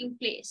is taking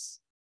place,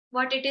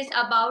 what it is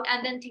about,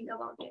 and then think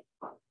about it.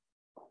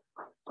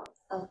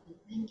 Okay,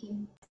 thank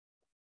you.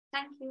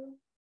 Thank you.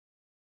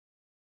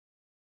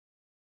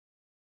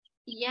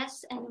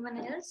 Yes, anyone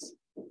else?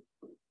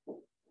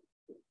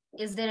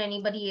 Is there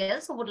anybody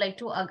else who would like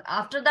to?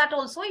 After that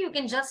also, you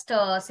can just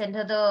send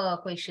her the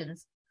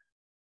questions.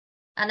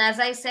 And as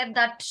I said,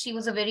 that she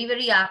was a very,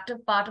 very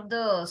active part of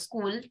the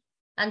school,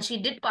 and she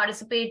did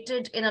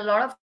participated in a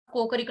lot of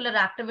co-curricular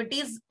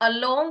activities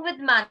along with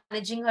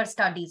managing her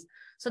studies.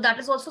 So that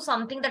is also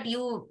something that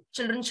you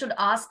children should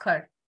ask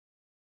her,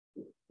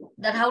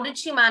 that how did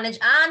she manage?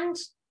 And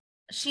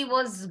she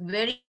was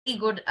very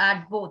good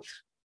at both.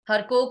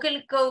 Her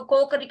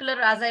co-curricular,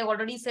 as I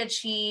already said,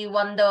 she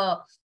won the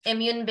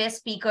MUN Best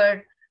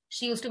Speaker.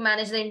 She used to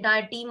manage the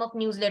entire team of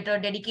newsletter,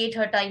 dedicate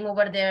her time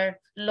over there.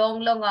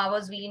 Long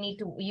hours we need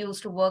to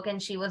use to work,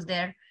 and she was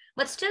there.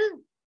 But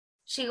still,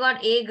 she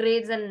got A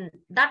grades, and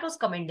that was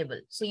commendable.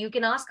 So you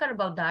can ask her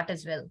about that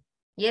as well.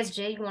 Yes,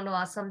 Jay, you want to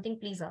ask something?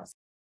 Please ask.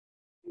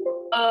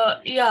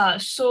 Yeah,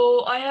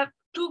 so I have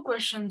two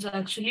questions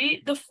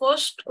actually. The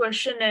first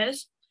question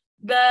is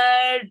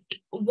that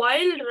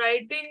while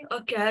writing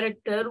a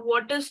character,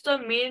 what is the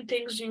main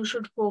things you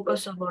should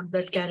focus about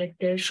that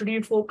character? Should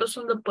you focus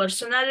on the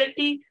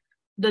personality,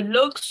 the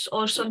looks,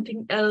 or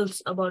something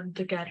else about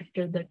the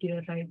character that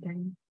you're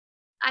writing?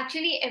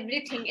 Actually,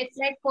 everything. It's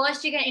like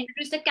first you can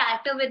introduce the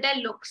character with their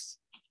looks.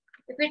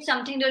 If it's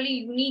something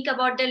really unique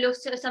about their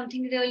looks, or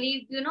something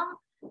really,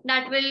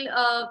 that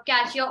will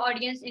catch your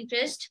audience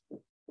interest.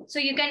 So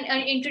you can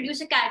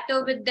introduce a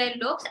character with their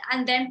looks,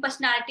 and then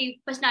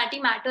personality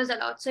matters a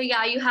lot. So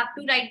yeah, you have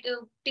to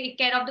take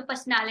care of the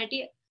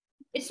personality.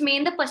 It's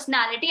main the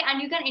personality,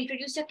 and you can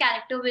introduce a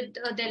character with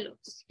their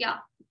looks. Yeah.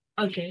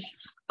 Okay.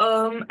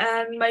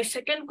 And my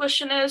second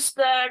question is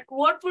that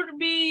what would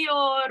be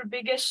your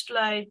biggest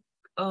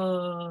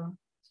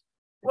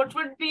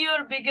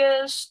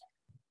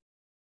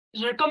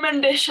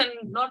recommendation,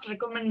 not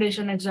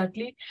recommendation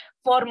exactly,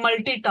 for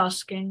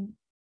multitasking?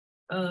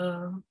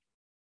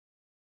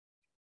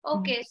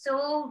 Okay,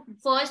 so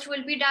first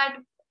will be that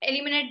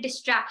eliminate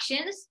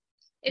distractions.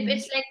 If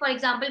it's like, for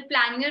example,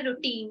 planning a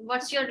routine,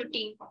 what's your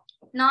routine?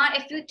 Now,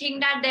 if you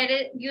think that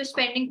you're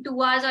spending 2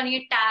 hours on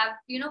your tab,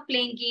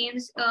 playing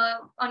games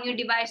on your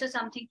device or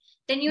something,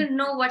 then you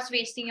know what's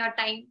wasting your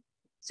time.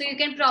 So you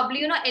can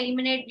probably,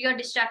 eliminate your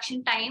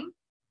distraction time,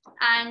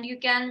 and you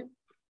can,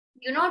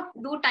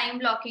 do time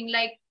blocking,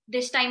 like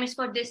this time is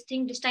for this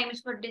thing, this time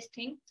is for this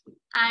thing.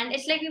 And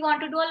it's like we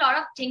want to do a lot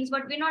of things,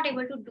 but we're not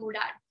able to do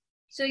that.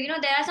 So,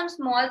 there are some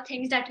small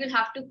things that you'll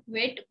have to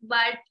quit,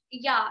 but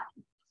yeah,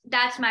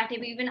 that's my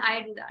tip. Even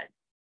I do that.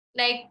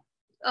 Like,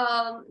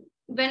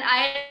 when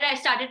I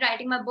started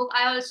writing my book,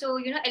 I also,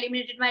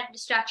 eliminated my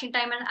distraction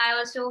time, and I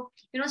also,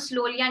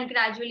 slowly and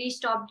gradually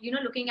stopped,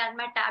 looking at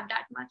my tab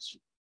that much.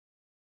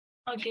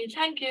 Okay,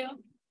 thank you.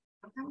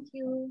 Thank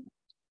you.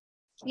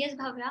 Yes,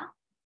 Bhavya?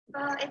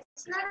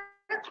 It's not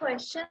a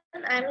question.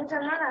 I mean,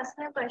 I'm not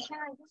asking a question.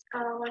 I just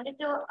wanted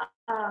to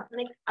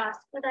ask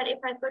you that if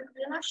I could,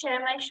 share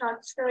my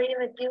short story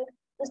with you,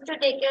 just to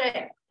take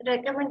a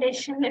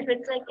recommendation. If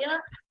it's like,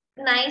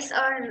 nice,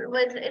 or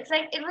it's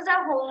like it was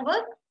our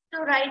homework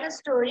to write a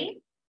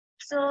story.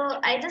 So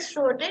I just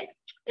wrote it.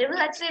 It was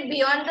actually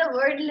beyond the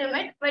word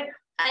limit, but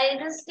I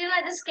just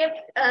kept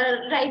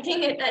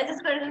writing it. I just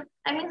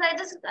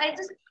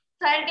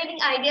started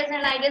getting ideas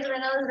and ideas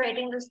when I was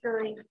writing the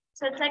story.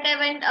 So it's like I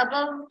went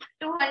above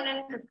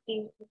 250,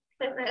 so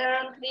it's like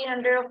around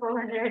 300 or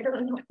 400, I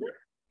don't know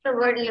the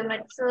word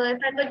limit. So if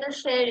I could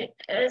just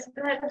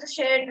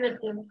share it with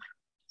you.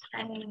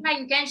 I mean, yeah,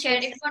 you can share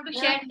it. If you want to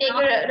share, take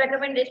a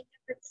recommendation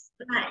if it's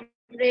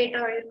great,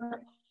 or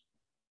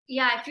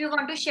yeah, if you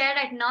want to share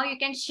right now, you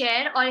can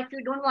share, or if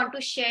you don't want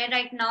to share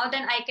right now,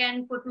 then I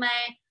can put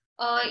my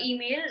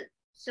email,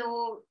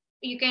 so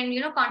you can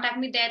contact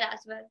me there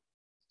as well.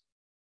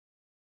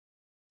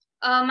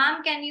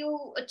 Ma'am, can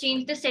you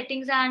change the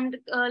settings, and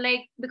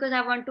because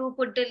I want to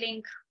put the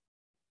link,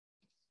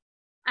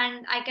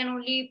 and I can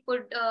only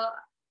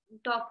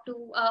talk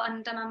to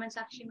Ananta ma'am and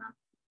Sakshi ma'am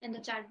in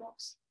the chat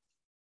box.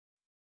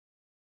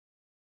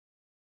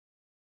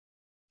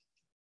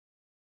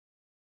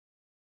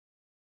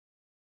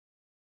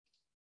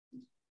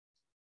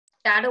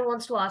 Tado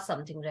wants to ask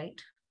something,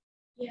 right?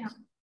 Yeah.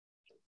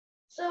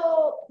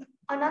 So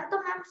Ananta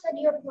ma'am said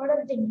you're part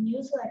of the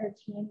newsletter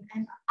team,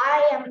 and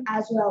I am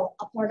as well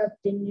a part of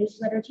the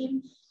newsletter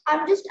team.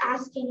 I'm just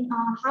asking,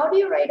 how do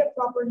you write a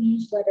proper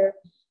newsletter?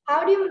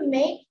 How do you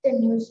make the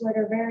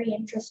newsletter very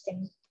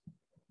interesting?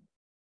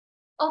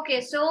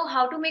 Okay, so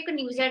how to make a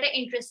newsletter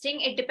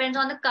interesting? It depends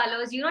on the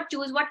colors.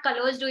 Choose what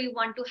colors do you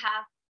want to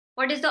have.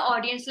 What is the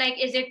audience like?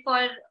 Is it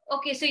for,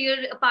 okay, so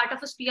you're a part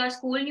of your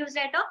school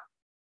newsletter?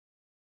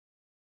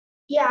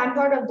 Yeah, I'm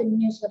part of the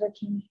newsletter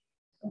team.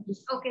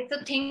 Okay,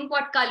 so think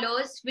what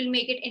colors will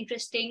make it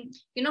interesting.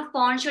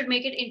 Fonts should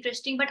make it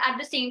interesting, but at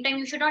the same time,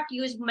 you should not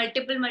use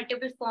multiple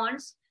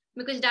fonts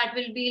because that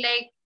will be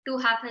like too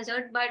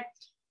haphazard. But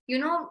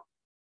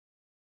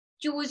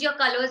choose your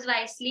colors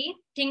wisely.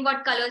 Think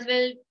what colors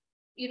will,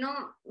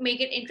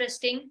 make it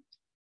interesting.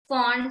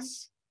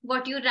 Fonts,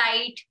 what you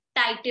write,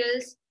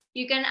 titles.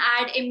 You can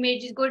add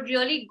images,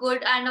 really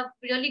good and a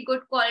really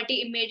good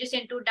quality images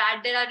into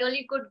that. There are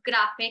really good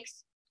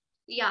graphics.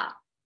 Yeah.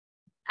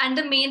 And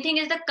the main thing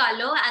is the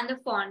color and the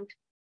font.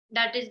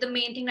 That is the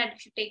main thing that you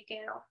should take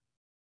care of.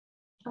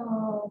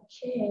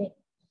 Okay.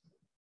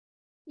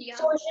 Yeah.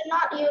 So we should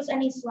not use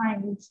any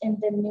slangs in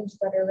the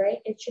newsletter, right?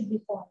 It should be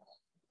formal.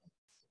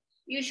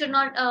 You should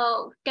not,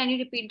 can you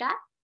repeat that?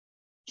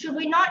 Should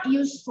we not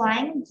use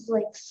slangs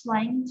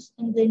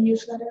in the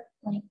newsletter?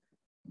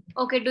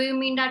 Okay, do you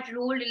mean that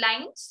ruled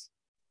lines?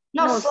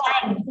 No,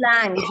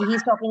 slangs.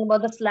 He's talking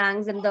about the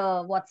slangs in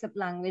the WhatsApp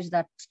language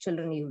that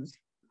children use.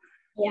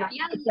 Yeah.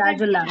 The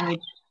casual language.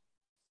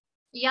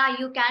 Yeah,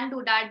 you can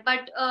do that,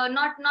 but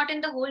not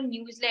in the whole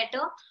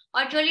newsletter.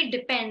 Or it really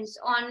depends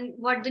on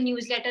what the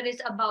newsletter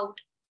is about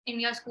in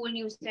your school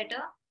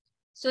newsletter.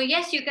 So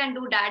yes, you can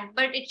do that,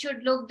 but it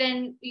should look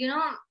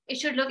it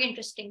should look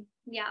interesting.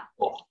 Yeah.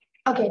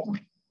 Okay,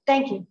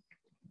 thank you.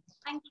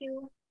 Thank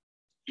you.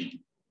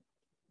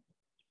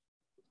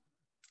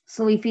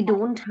 So if we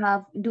don't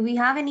have, do we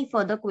have any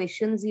further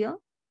questions here?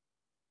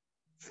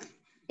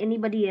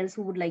 Anybody else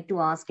who would like to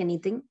ask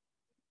anything?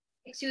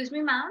 Excuse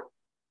me, ma'am.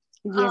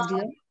 Yes,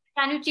 dear.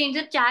 Can you change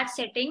the chat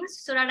settings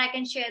so that I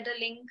can share the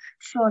link?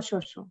 Sure.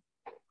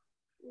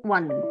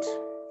 1 minute.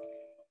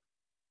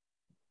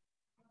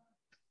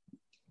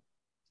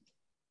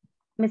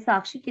 Miss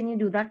Sakshi, can you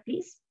do that,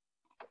 please?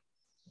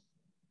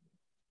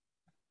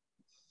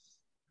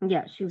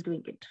 Yeah, she's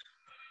doing it.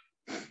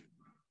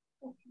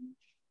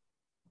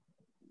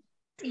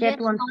 Yes,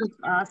 Cat wants to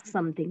ask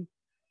something.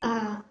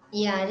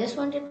 Yeah, I just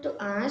wanted to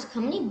ask,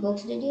 how many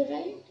books did you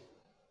write?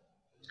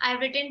 I've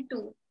written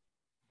 2.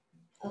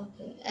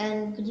 Okay,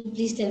 and could you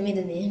please tell me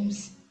the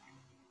names?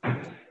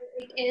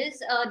 It is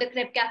the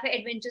Crêpe Cafe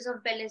Adventures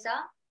of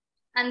Beliza.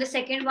 And the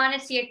second one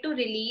is yet to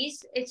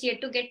release. It's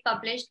yet to get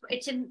published.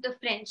 It's in the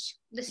French.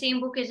 The same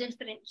book is in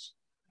French.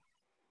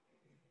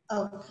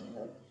 Okay.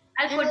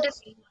 I'll put the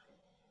link.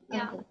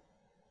 Yeah. Okay.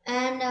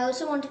 And I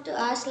also wanted to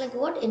ask,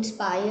 what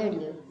inspired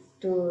you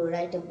to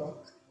write a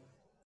book?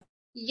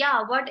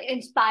 Yeah, what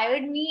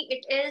inspired me,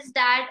 it is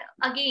that,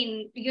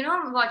 again,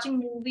 watching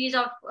movies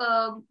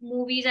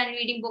and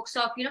reading books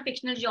of,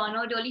 fictional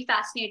genre really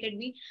fascinated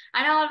me.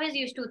 And I always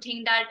used to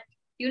think that,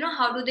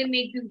 how do they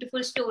make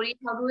beautiful stories?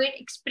 How do they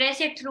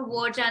express it through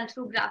words and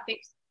through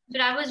graphics? So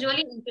that was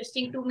really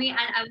interesting to me. And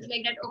I was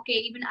like that, okay,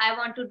 even I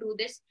want to do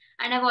this.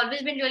 And I've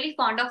always been really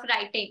fond of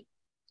writing.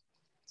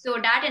 So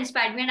that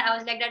inspired me. And I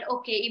was like that,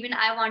 okay, even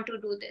I want to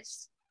do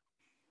this.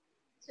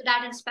 So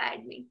that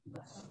inspired me.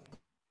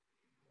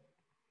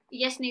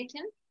 Yes,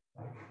 Nathan?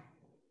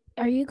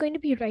 Are you going to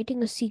be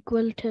writing a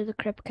sequel to the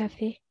Crêpe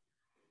Cafe?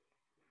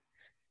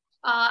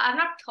 I've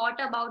not thought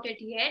about it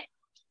yet.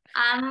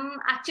 I'm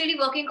actually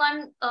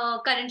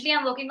currently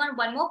I'm working on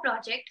one more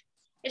project.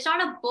 It's not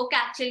a book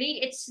actually,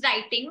 it's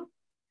writing,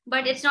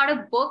 but it's not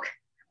a book.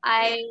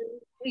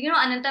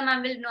 Ananta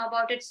ma'am will know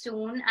about it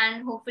soon,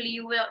 and hopefully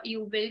you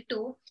will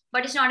too,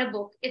 but it's not a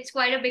book. It's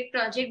quite a big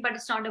project, but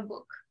it's not a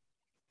book.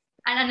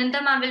 And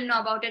Ananta ma'am will know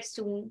about it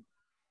soon.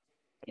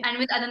 Yeah. And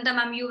with Ananta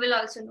ma'am, you will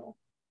also know.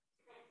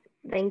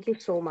 Thank you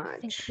so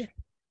much. Thank you.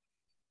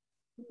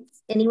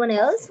 Anyone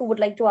else who would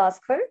like to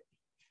ask her?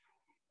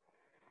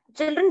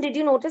 Children, did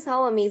you notice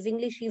how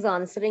amazingly she's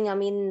answering? I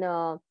mean,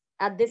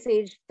 at this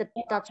age,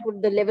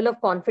 the level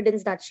of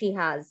confidence that she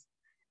has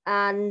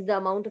and the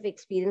amount of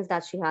experience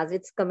that she has,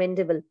 it's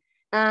commendable.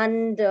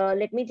 And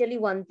let me tell you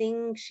one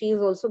thing, she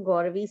is also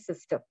Gauravi's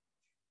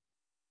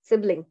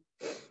sibling.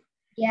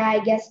 Yeah, I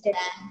guessed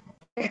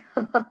it.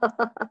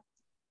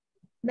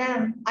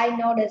 Ma'am, I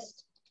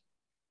noticed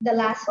the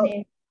last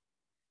name.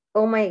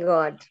 Oh my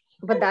God.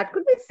 But that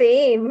could be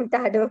same,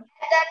 Tado.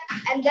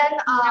 And then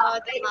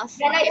I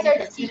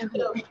searched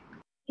YouTube.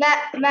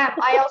 Ma'am,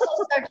 I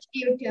also searched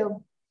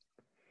YouTube.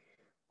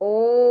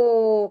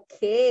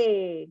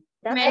 Okay.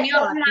 That's many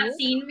of you have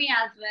seen me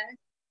as well.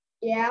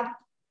 Yeah.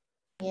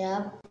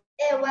 Yeah.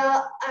 Yeah,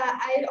 well,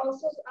 I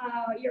also,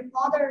 your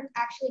father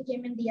actually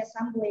came in the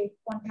assembly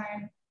one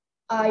time.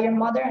 Your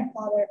mother and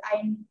father,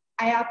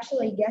 I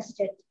actually guessed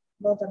it,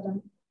 both of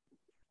them.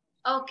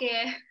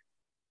 Okay.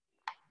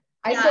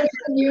 I searched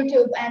on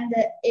YouTube and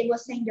it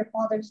was saying your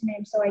father's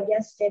name, so I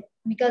guessed it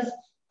because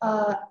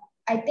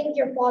I think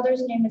your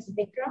father's name is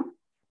Vikram.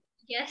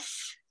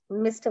 Yes.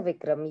 Mr.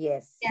 Vikram,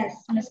 yes.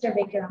 Yes, Mr.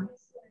 Vikram.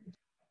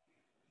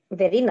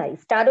 Very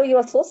nice. Tado, you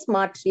are so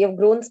smart. You have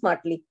grown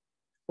smartly.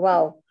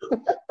 Wow.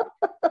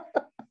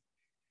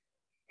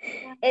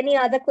 Any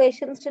other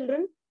questions,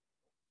 children?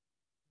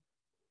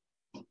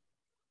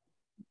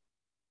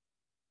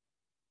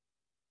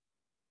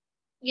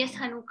 Yes,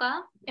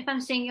 Hanuka, if I'm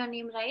saying your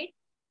name right.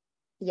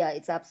 Yeah,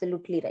 it's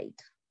absolutely right.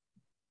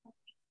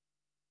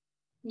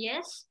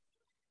 Yes.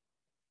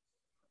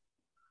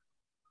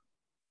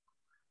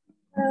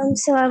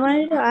 So I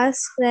wanted to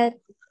ask that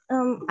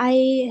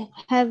I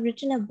have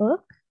written a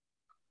book.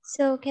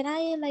 So can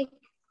I like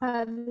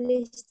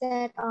publish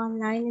that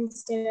online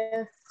instead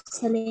of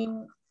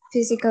selling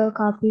physical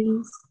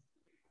copies?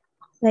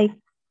 Like,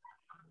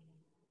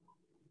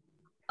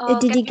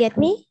 did you get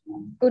me?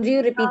 Could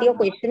you repeat your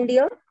question,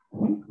 dear?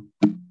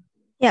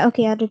 Yeah,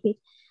 okay, I'll repeat.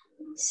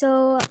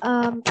 So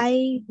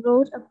I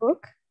wrote a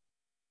book,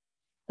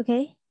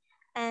 okay,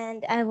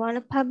 and I want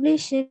to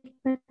publish it,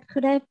 but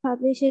could I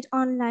publish it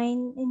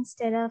online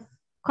instead of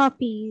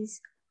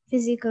copies,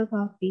 physical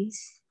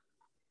copies?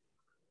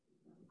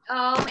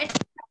 It's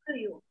up to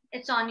you.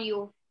 It's on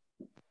you.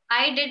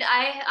 I don't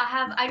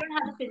have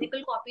the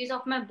physical copies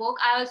of my book.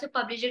 I also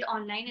published it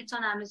online. It's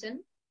on Amazon.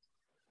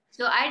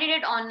 So I did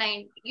it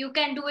online. You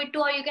can do it too,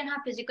 or you can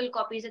have physical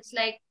copies. It's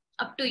like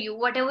up to you,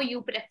 whatever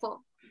you prefer.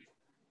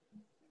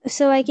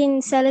 So I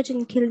can sell it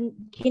in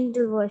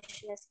Kindle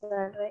version as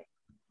well, right?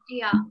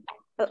 Yeah.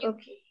 Oh,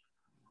 okay.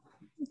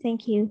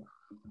 Thank you.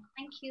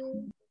 Thank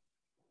you.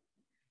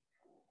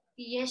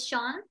 Yes,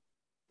 Sean.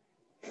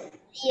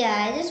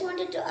 Yeah, I just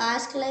wanted to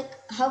ask, like,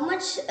 how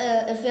much,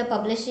 if we're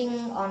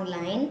publishing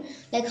online,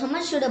 like, how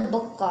much should a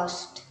book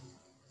cost?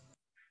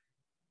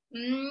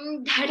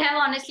 That I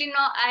honestly no,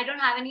 I don't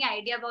have any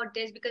idea about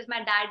this because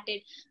my dad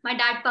did. My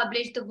dad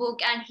published the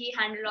book and he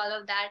handled all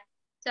of that.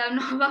 So I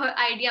have no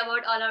idea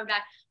about all of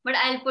that. But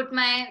I'll put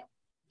my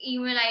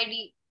email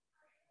ID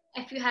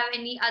if you have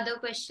any other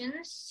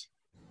questions.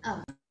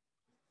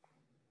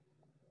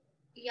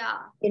 Yeah.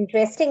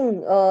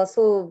 Interesting.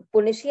 So,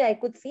 Punishi, I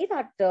could see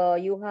that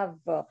you have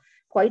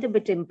quite a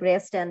bit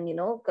impressed and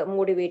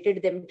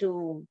motivated them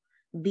to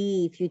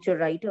be future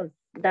writers.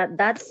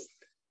 That's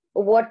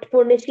what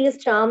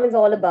Punishi's charm is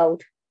all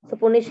about. So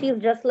Punishi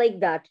is just like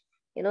that.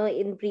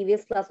 In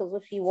previous class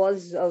also she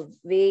was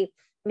way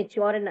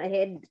mature and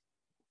ahead,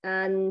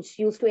 and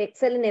she used to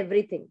excel in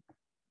everything.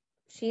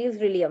 She is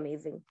really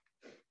amazing.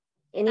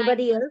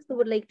 Anybody else who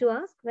would like to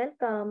ask?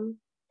 Welcome.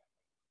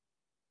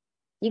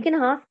 You can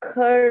ask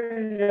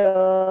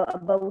her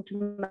about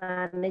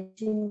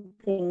managing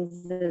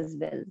things as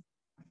well.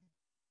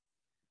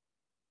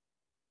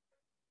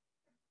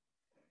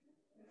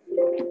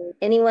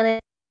 Anyone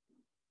else?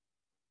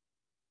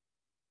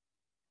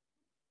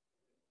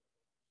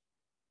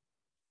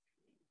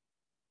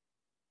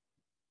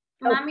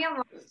 Ma'am, your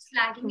voice is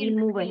lagging We'll in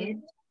move between.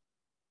 ahead.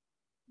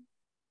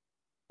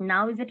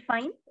 Now is it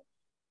fine?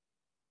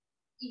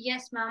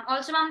 Yes, ma'am.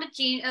 Also, ma'am,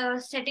 the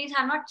settings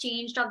have not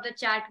changed of the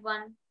chat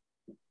one.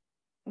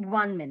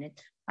 1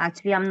 minute.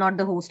 Actually, I'm not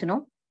the host,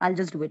 I'll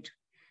just do it.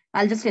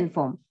 I'll just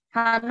inform.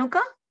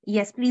 Hanuka,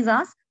 yes, please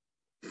ask.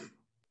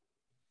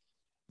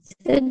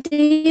 So do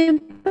you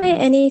by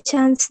any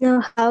chance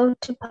know how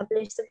to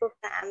publish the book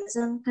on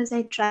Amazon? Because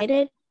I tried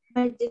it,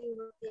 but it didn't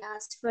work. They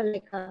asked for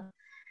like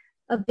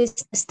a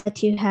business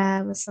that you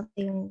have or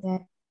something like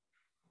that.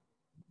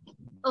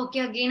 Okay,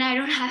 again, I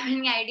don't have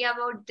any idea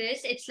about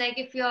this. It's like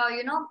if your,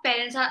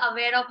 parents are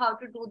aware of how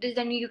to do this,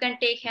 then you can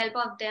take help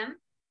of them,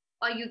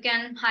 or you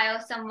can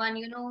hire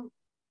someone,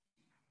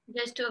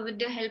 just with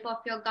the help of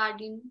your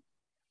guardian.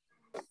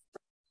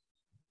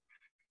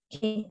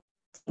 Okay,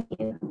 thank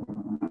you.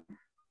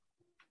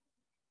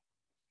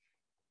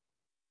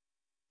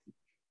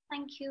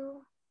 Thank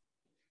you.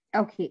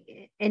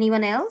 Okay,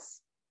 anyone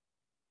else?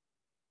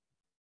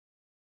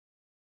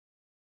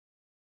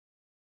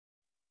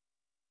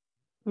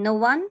 No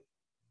one?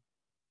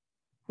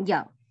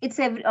 Yeah, it's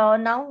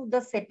now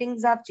the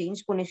settings have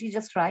changed. Punishi,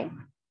 just try.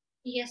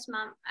 Yes,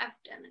 ma'am, I've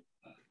done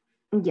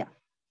it. Yeah.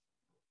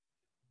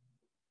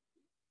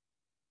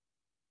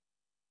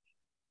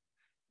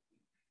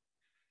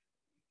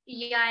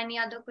 Yeah, any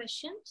other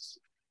questions?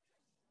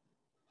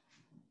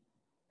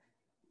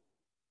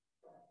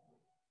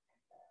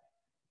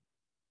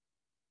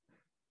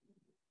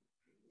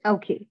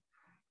 Okay.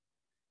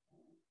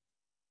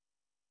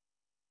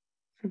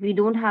 So we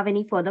don't have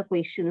any further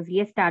questions.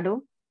 Yes,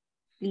 Tado,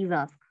 please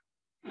ask.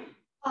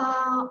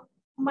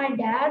 My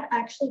dad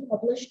actually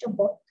published a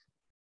book.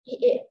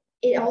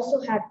 It also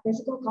had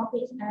physical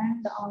copies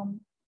and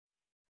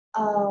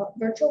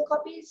virtual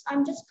copies.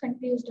 I'm just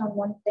confused on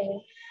one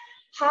thing.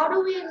 How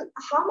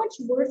much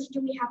words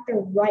do we have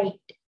to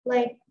write?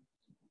 Like,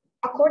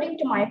 according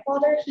to my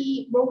father,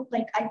 he wrote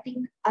like I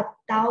think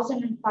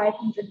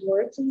 1,500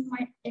 words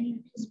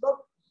in his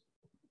book.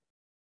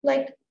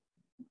 Like,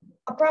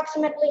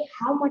 approximately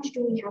how much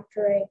do we have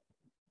to write?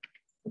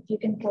 If you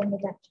can tell me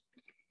that.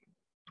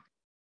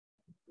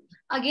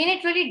 Again,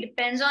 it really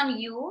depends on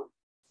you.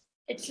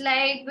 It's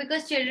like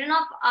because children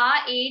of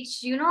our age,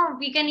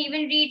 we can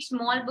even read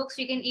small books,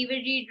 we can even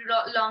read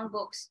long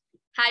books.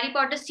 Harry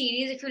Potter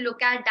series, if you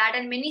look at that,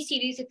 and many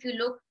series, if you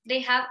look, they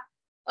have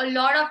a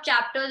lot of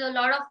chapters, a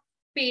lot of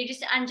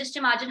pages, and just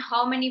imagine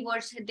how many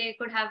words they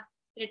could have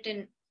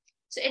written.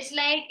 So it's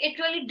like it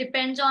really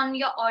depends on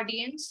your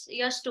audience,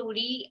 your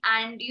story,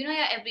 and your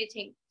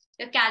everything,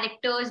 your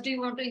characters. Do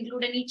you want to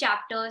include any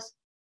chapters?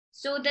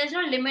 So there's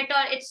no limit,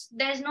 or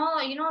there's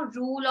no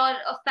rule or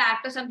a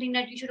fact or something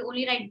that you should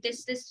only write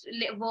this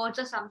words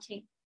or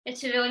something.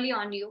 It's really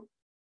on you.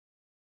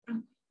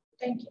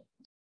 Thank you.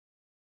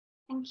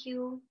 Thank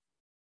you.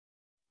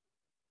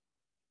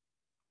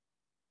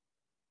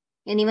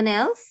 Anyone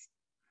else?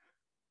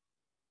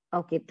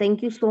 Okay,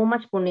 thank you so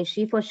much,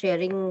 Purnishi, for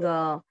sharing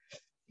the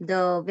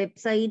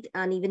website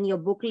and even your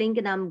book link.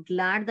 And I'm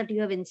glad that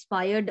you have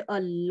inspired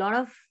a lot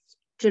of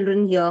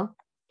children here.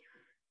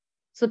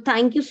 So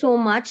thank you so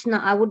much. Now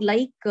I would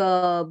like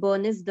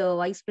Bernice, the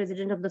Vice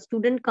President of the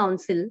Student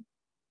Council,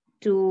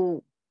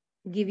 to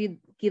give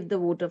the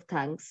vote of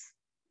thanks.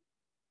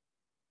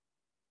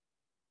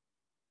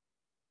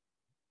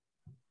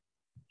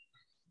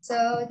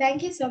 So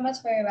thank you so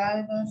much for your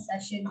valuable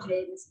session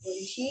today, Ms.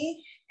 Purnishi,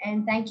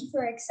 and thank you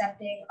for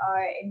accepting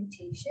our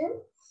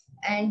invitation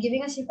and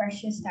giving us your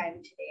precious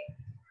time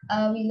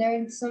today. We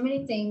learned so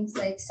many things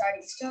like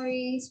starting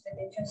stories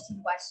with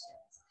interesting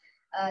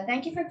questions.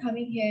 Thank you for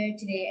coming here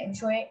today and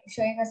showing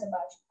us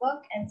about your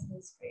book and some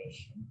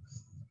inspiration.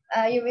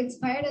 You've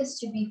inspired us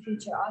to be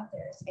future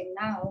authors, and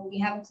now we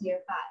have a clear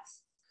path.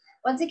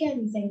 Once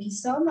again, we thank you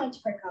so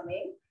much for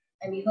coming,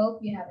 and we hope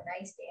you have a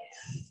nice day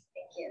ahead.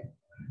 Thank you.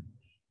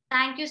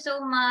 Thank you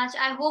so much.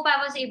 I hope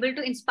I was able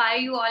to inspire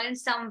you all in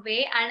some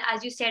way. And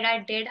as you said,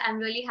 I did. I'm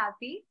really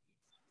happy.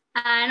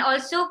 And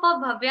also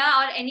for Bhavya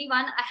or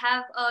anyone, I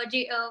have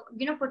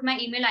put my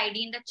email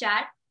ID in the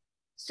chat.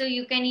 So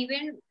you can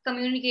even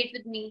communicate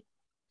with me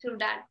through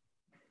that.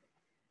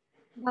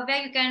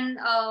 Bhavya, you can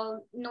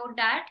note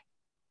that.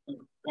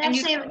 I've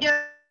saved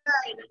your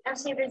ID. I've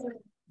saved it.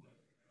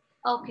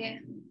 Okay.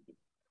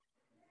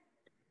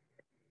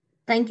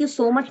 Thank you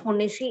so much,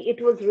 Purnishi.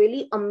 It was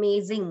really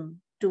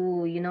amazing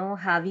to,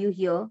 have you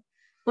here.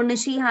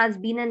 Purnishi has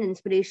been an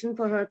inspiration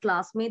for her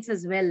classmates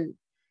as well,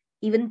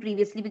 even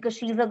previously, because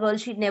she's a girl,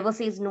 she never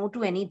says no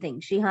to anything.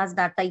 She has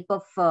that type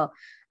of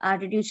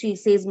attitude. She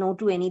says no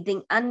to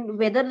anything. And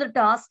whether the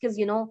task is,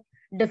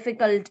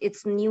 difficult,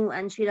 it's new,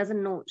 and she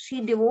doesn't know,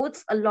 she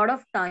devotes a lot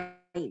of time,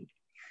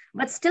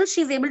 but still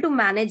she's able to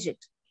manage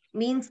it.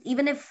 Means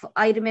even if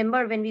I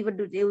remember when we were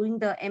doing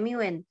the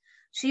MUN,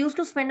 she used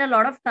to spend a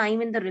lot of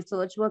time in the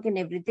research work and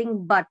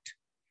everything. But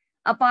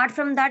apart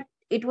from that,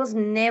 it was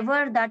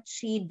never that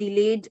she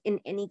delayed in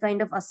any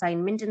kind of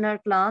assignment in her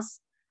class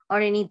or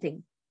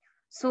anything.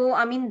 So,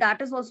 I mean,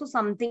 that is also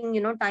something,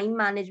 time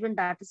management,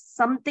 that is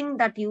something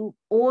that you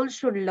all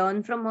should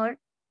learn from her.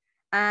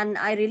 And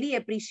I really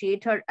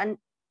appreciate her. And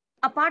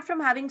apart from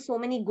having so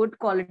many good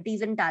qualities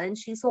and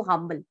talents, she's so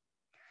humble.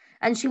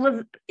 And she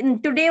was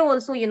in today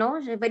also, she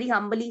very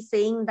humbly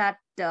saying that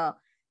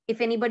if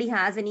anybody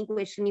has any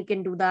question, you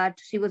can do that.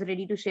 She was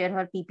ready to share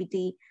her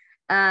PPT.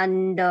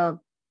 And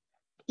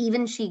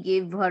even she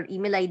gave her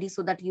email ID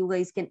so that you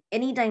guys can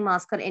anytime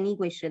ask her any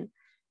question.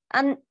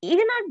 And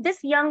even at this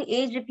young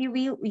age, if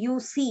you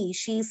see,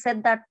 she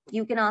said that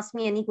you can ask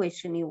me any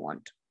question you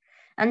want.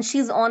 And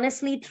she's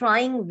honestly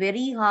trying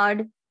very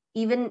hard,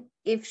 even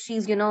if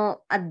she's,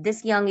 at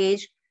this young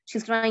age,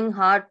 she's trying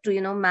hard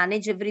to,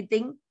 manage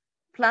everything.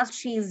 Plus,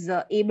 she's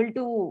able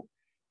to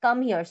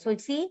come here. So,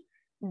 see,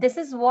 this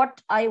is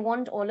what I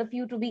want all of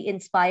you to be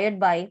inspired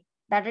by,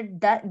 that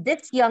at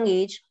this young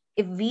age,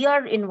 if we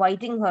are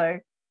inviting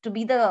her to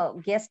be the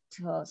guest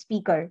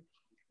speaker,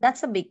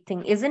 that's a big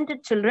thing, isn't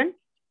it, children?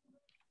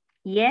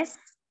 Yes,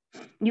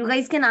 you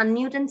guys can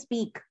unmute and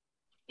speak.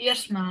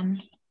 Yes,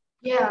 ma'am.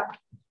 Yeah.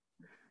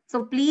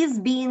 So please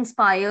be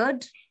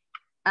inspired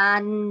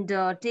and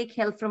take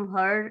help from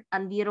her.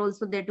 And we are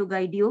also there to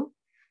guide you.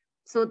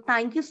 So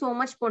thank you so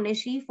much,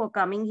 Purnishi, for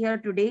coming here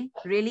today.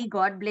 Really,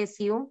 God bless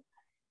you.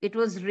 It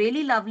was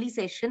really lovely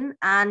session.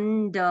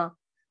 And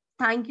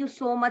thank you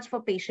so much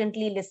for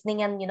patiently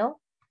listening. And,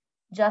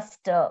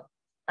 just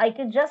I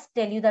can just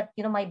tell you that,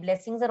 my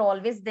blessings are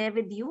always there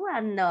with you.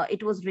 And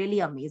it was really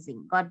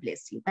amazing. God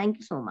bless you. Thank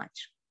you so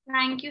much.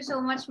 Thank you so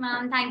much,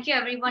 ma'am. Thank you,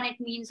 everyone. It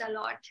means a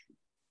lot.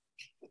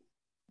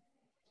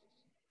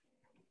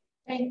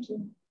 Thank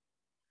you.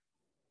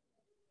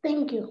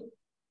 Thank you.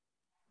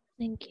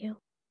 Thank you.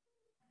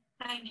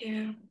 Thank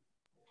you.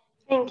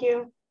 Thank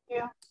you.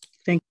 Yeah.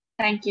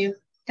 Thank you.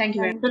 Thank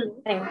you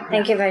very much.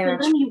 Thank you very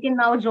much. You can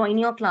now join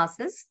your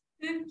classes.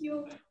 Thank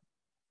you.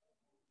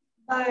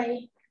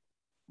 Bye.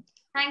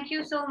 Thank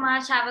you so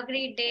much. Have a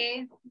great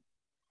day.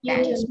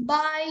 You too.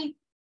 Bye.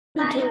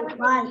 Bye. You too.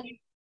 Bye.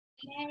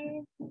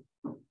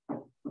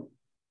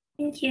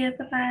 Thank you.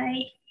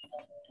 Bye-bye.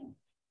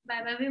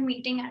 Bye-bye. We're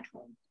meeting at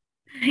home.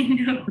 I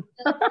know.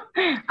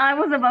 I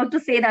was about to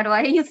say that.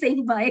 Why are you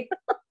saying bye?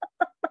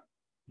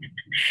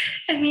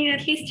 I mean,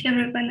 at least to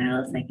everyone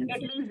else, I can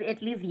say.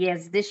 At least,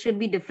 yes. This should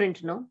be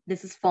different, no?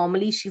 This is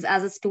formally, she's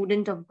as a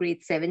student of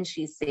grade 7,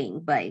 she's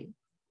saying bye.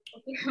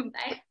 Okay,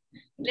 bye.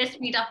 Let's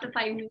meet after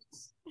 5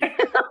 minutes.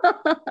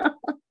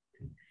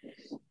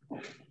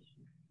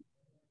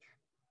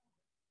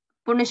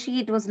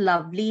 Purnishi, it was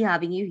lovely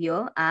having you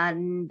here.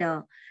 And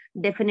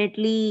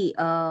definitely,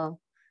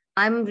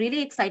 I'm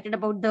really excited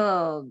about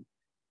the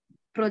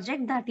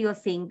project that you're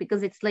saying,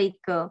 because it's like,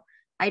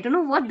 I don't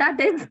know what that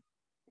is.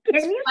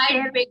 It's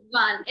quite big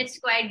one. It's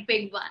quite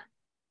big one.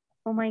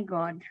 Oh my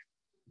God.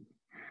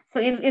 So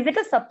is it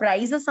a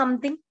surprise or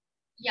something?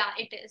 Yeah,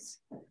 it is.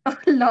 Oh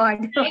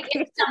Lord. Like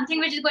Okay. it's something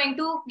which is going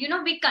to,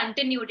 be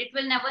continued. It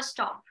will never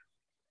stop.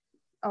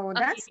 Oh,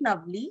 that's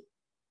lovely.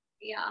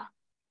 Yeah.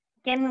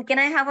 Can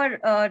I have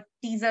a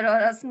teaser or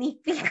a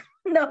sneak peek?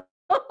 No.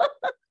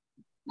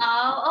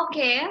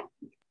 Okay.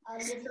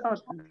 Oh,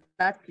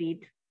 that's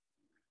great.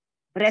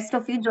 Rest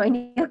of you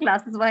join your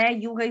classes. Why are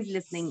you guys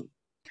listening?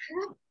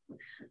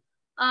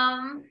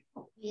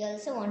 We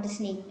also want a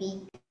sneak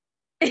peek.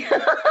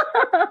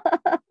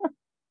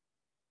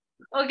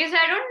 Okay, so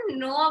I don't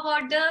know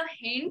about the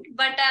hint,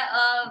 but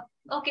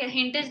okay,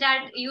 hint is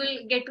that you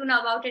will get to know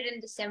about it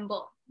in December.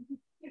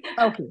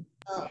 Okay.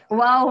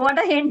 Wow, what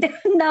a hint.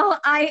 Now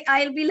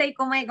I'll be like,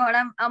 oh my god,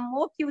 I'm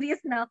more curious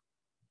now.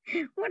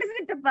 What is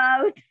it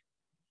about?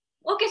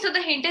 Okay, so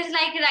the hint is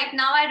like right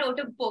now I wrote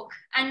a book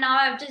and now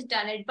I've just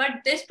done it.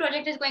 But this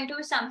project is going to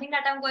be something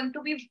that I'm going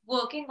to be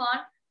working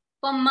on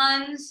for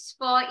months,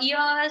 for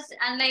years,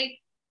 and like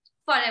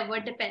forever.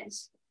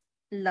 Depends.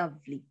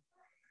 Lovely.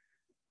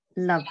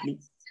 Lovely.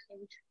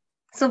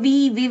 So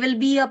we will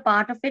be a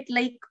part of it,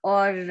 like,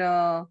 or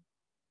Yeah.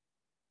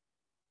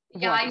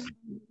 what?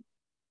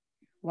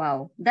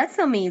 Wow, that's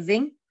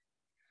amazing.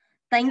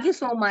 Thank you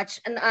so much,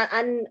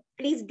 and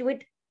please do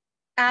it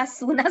as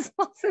soon as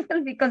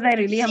possible because I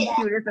really am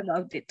curious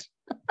about it.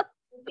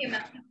 Okay,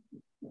 ma'am.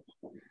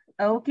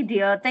 Okay,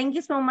 dear. Thank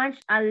you so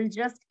much. I'll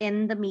just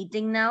end the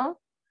meeting now.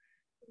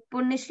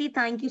 Purnishi,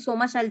 thank you so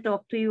much. I'll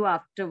talk to you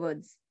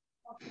afterwards.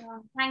 Okay.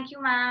 Thank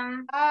you,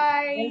 ma'am.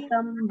 Bye.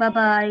 Welcome.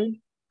 Bye-bye.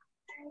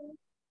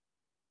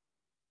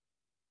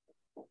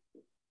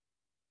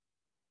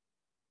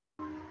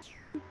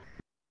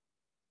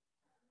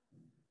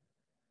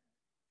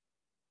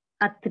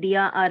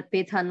 Atriya,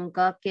 Arpit,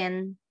 Hanuka,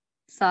 Ken,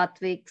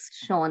 Satvik,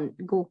 Sean.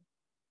 Go.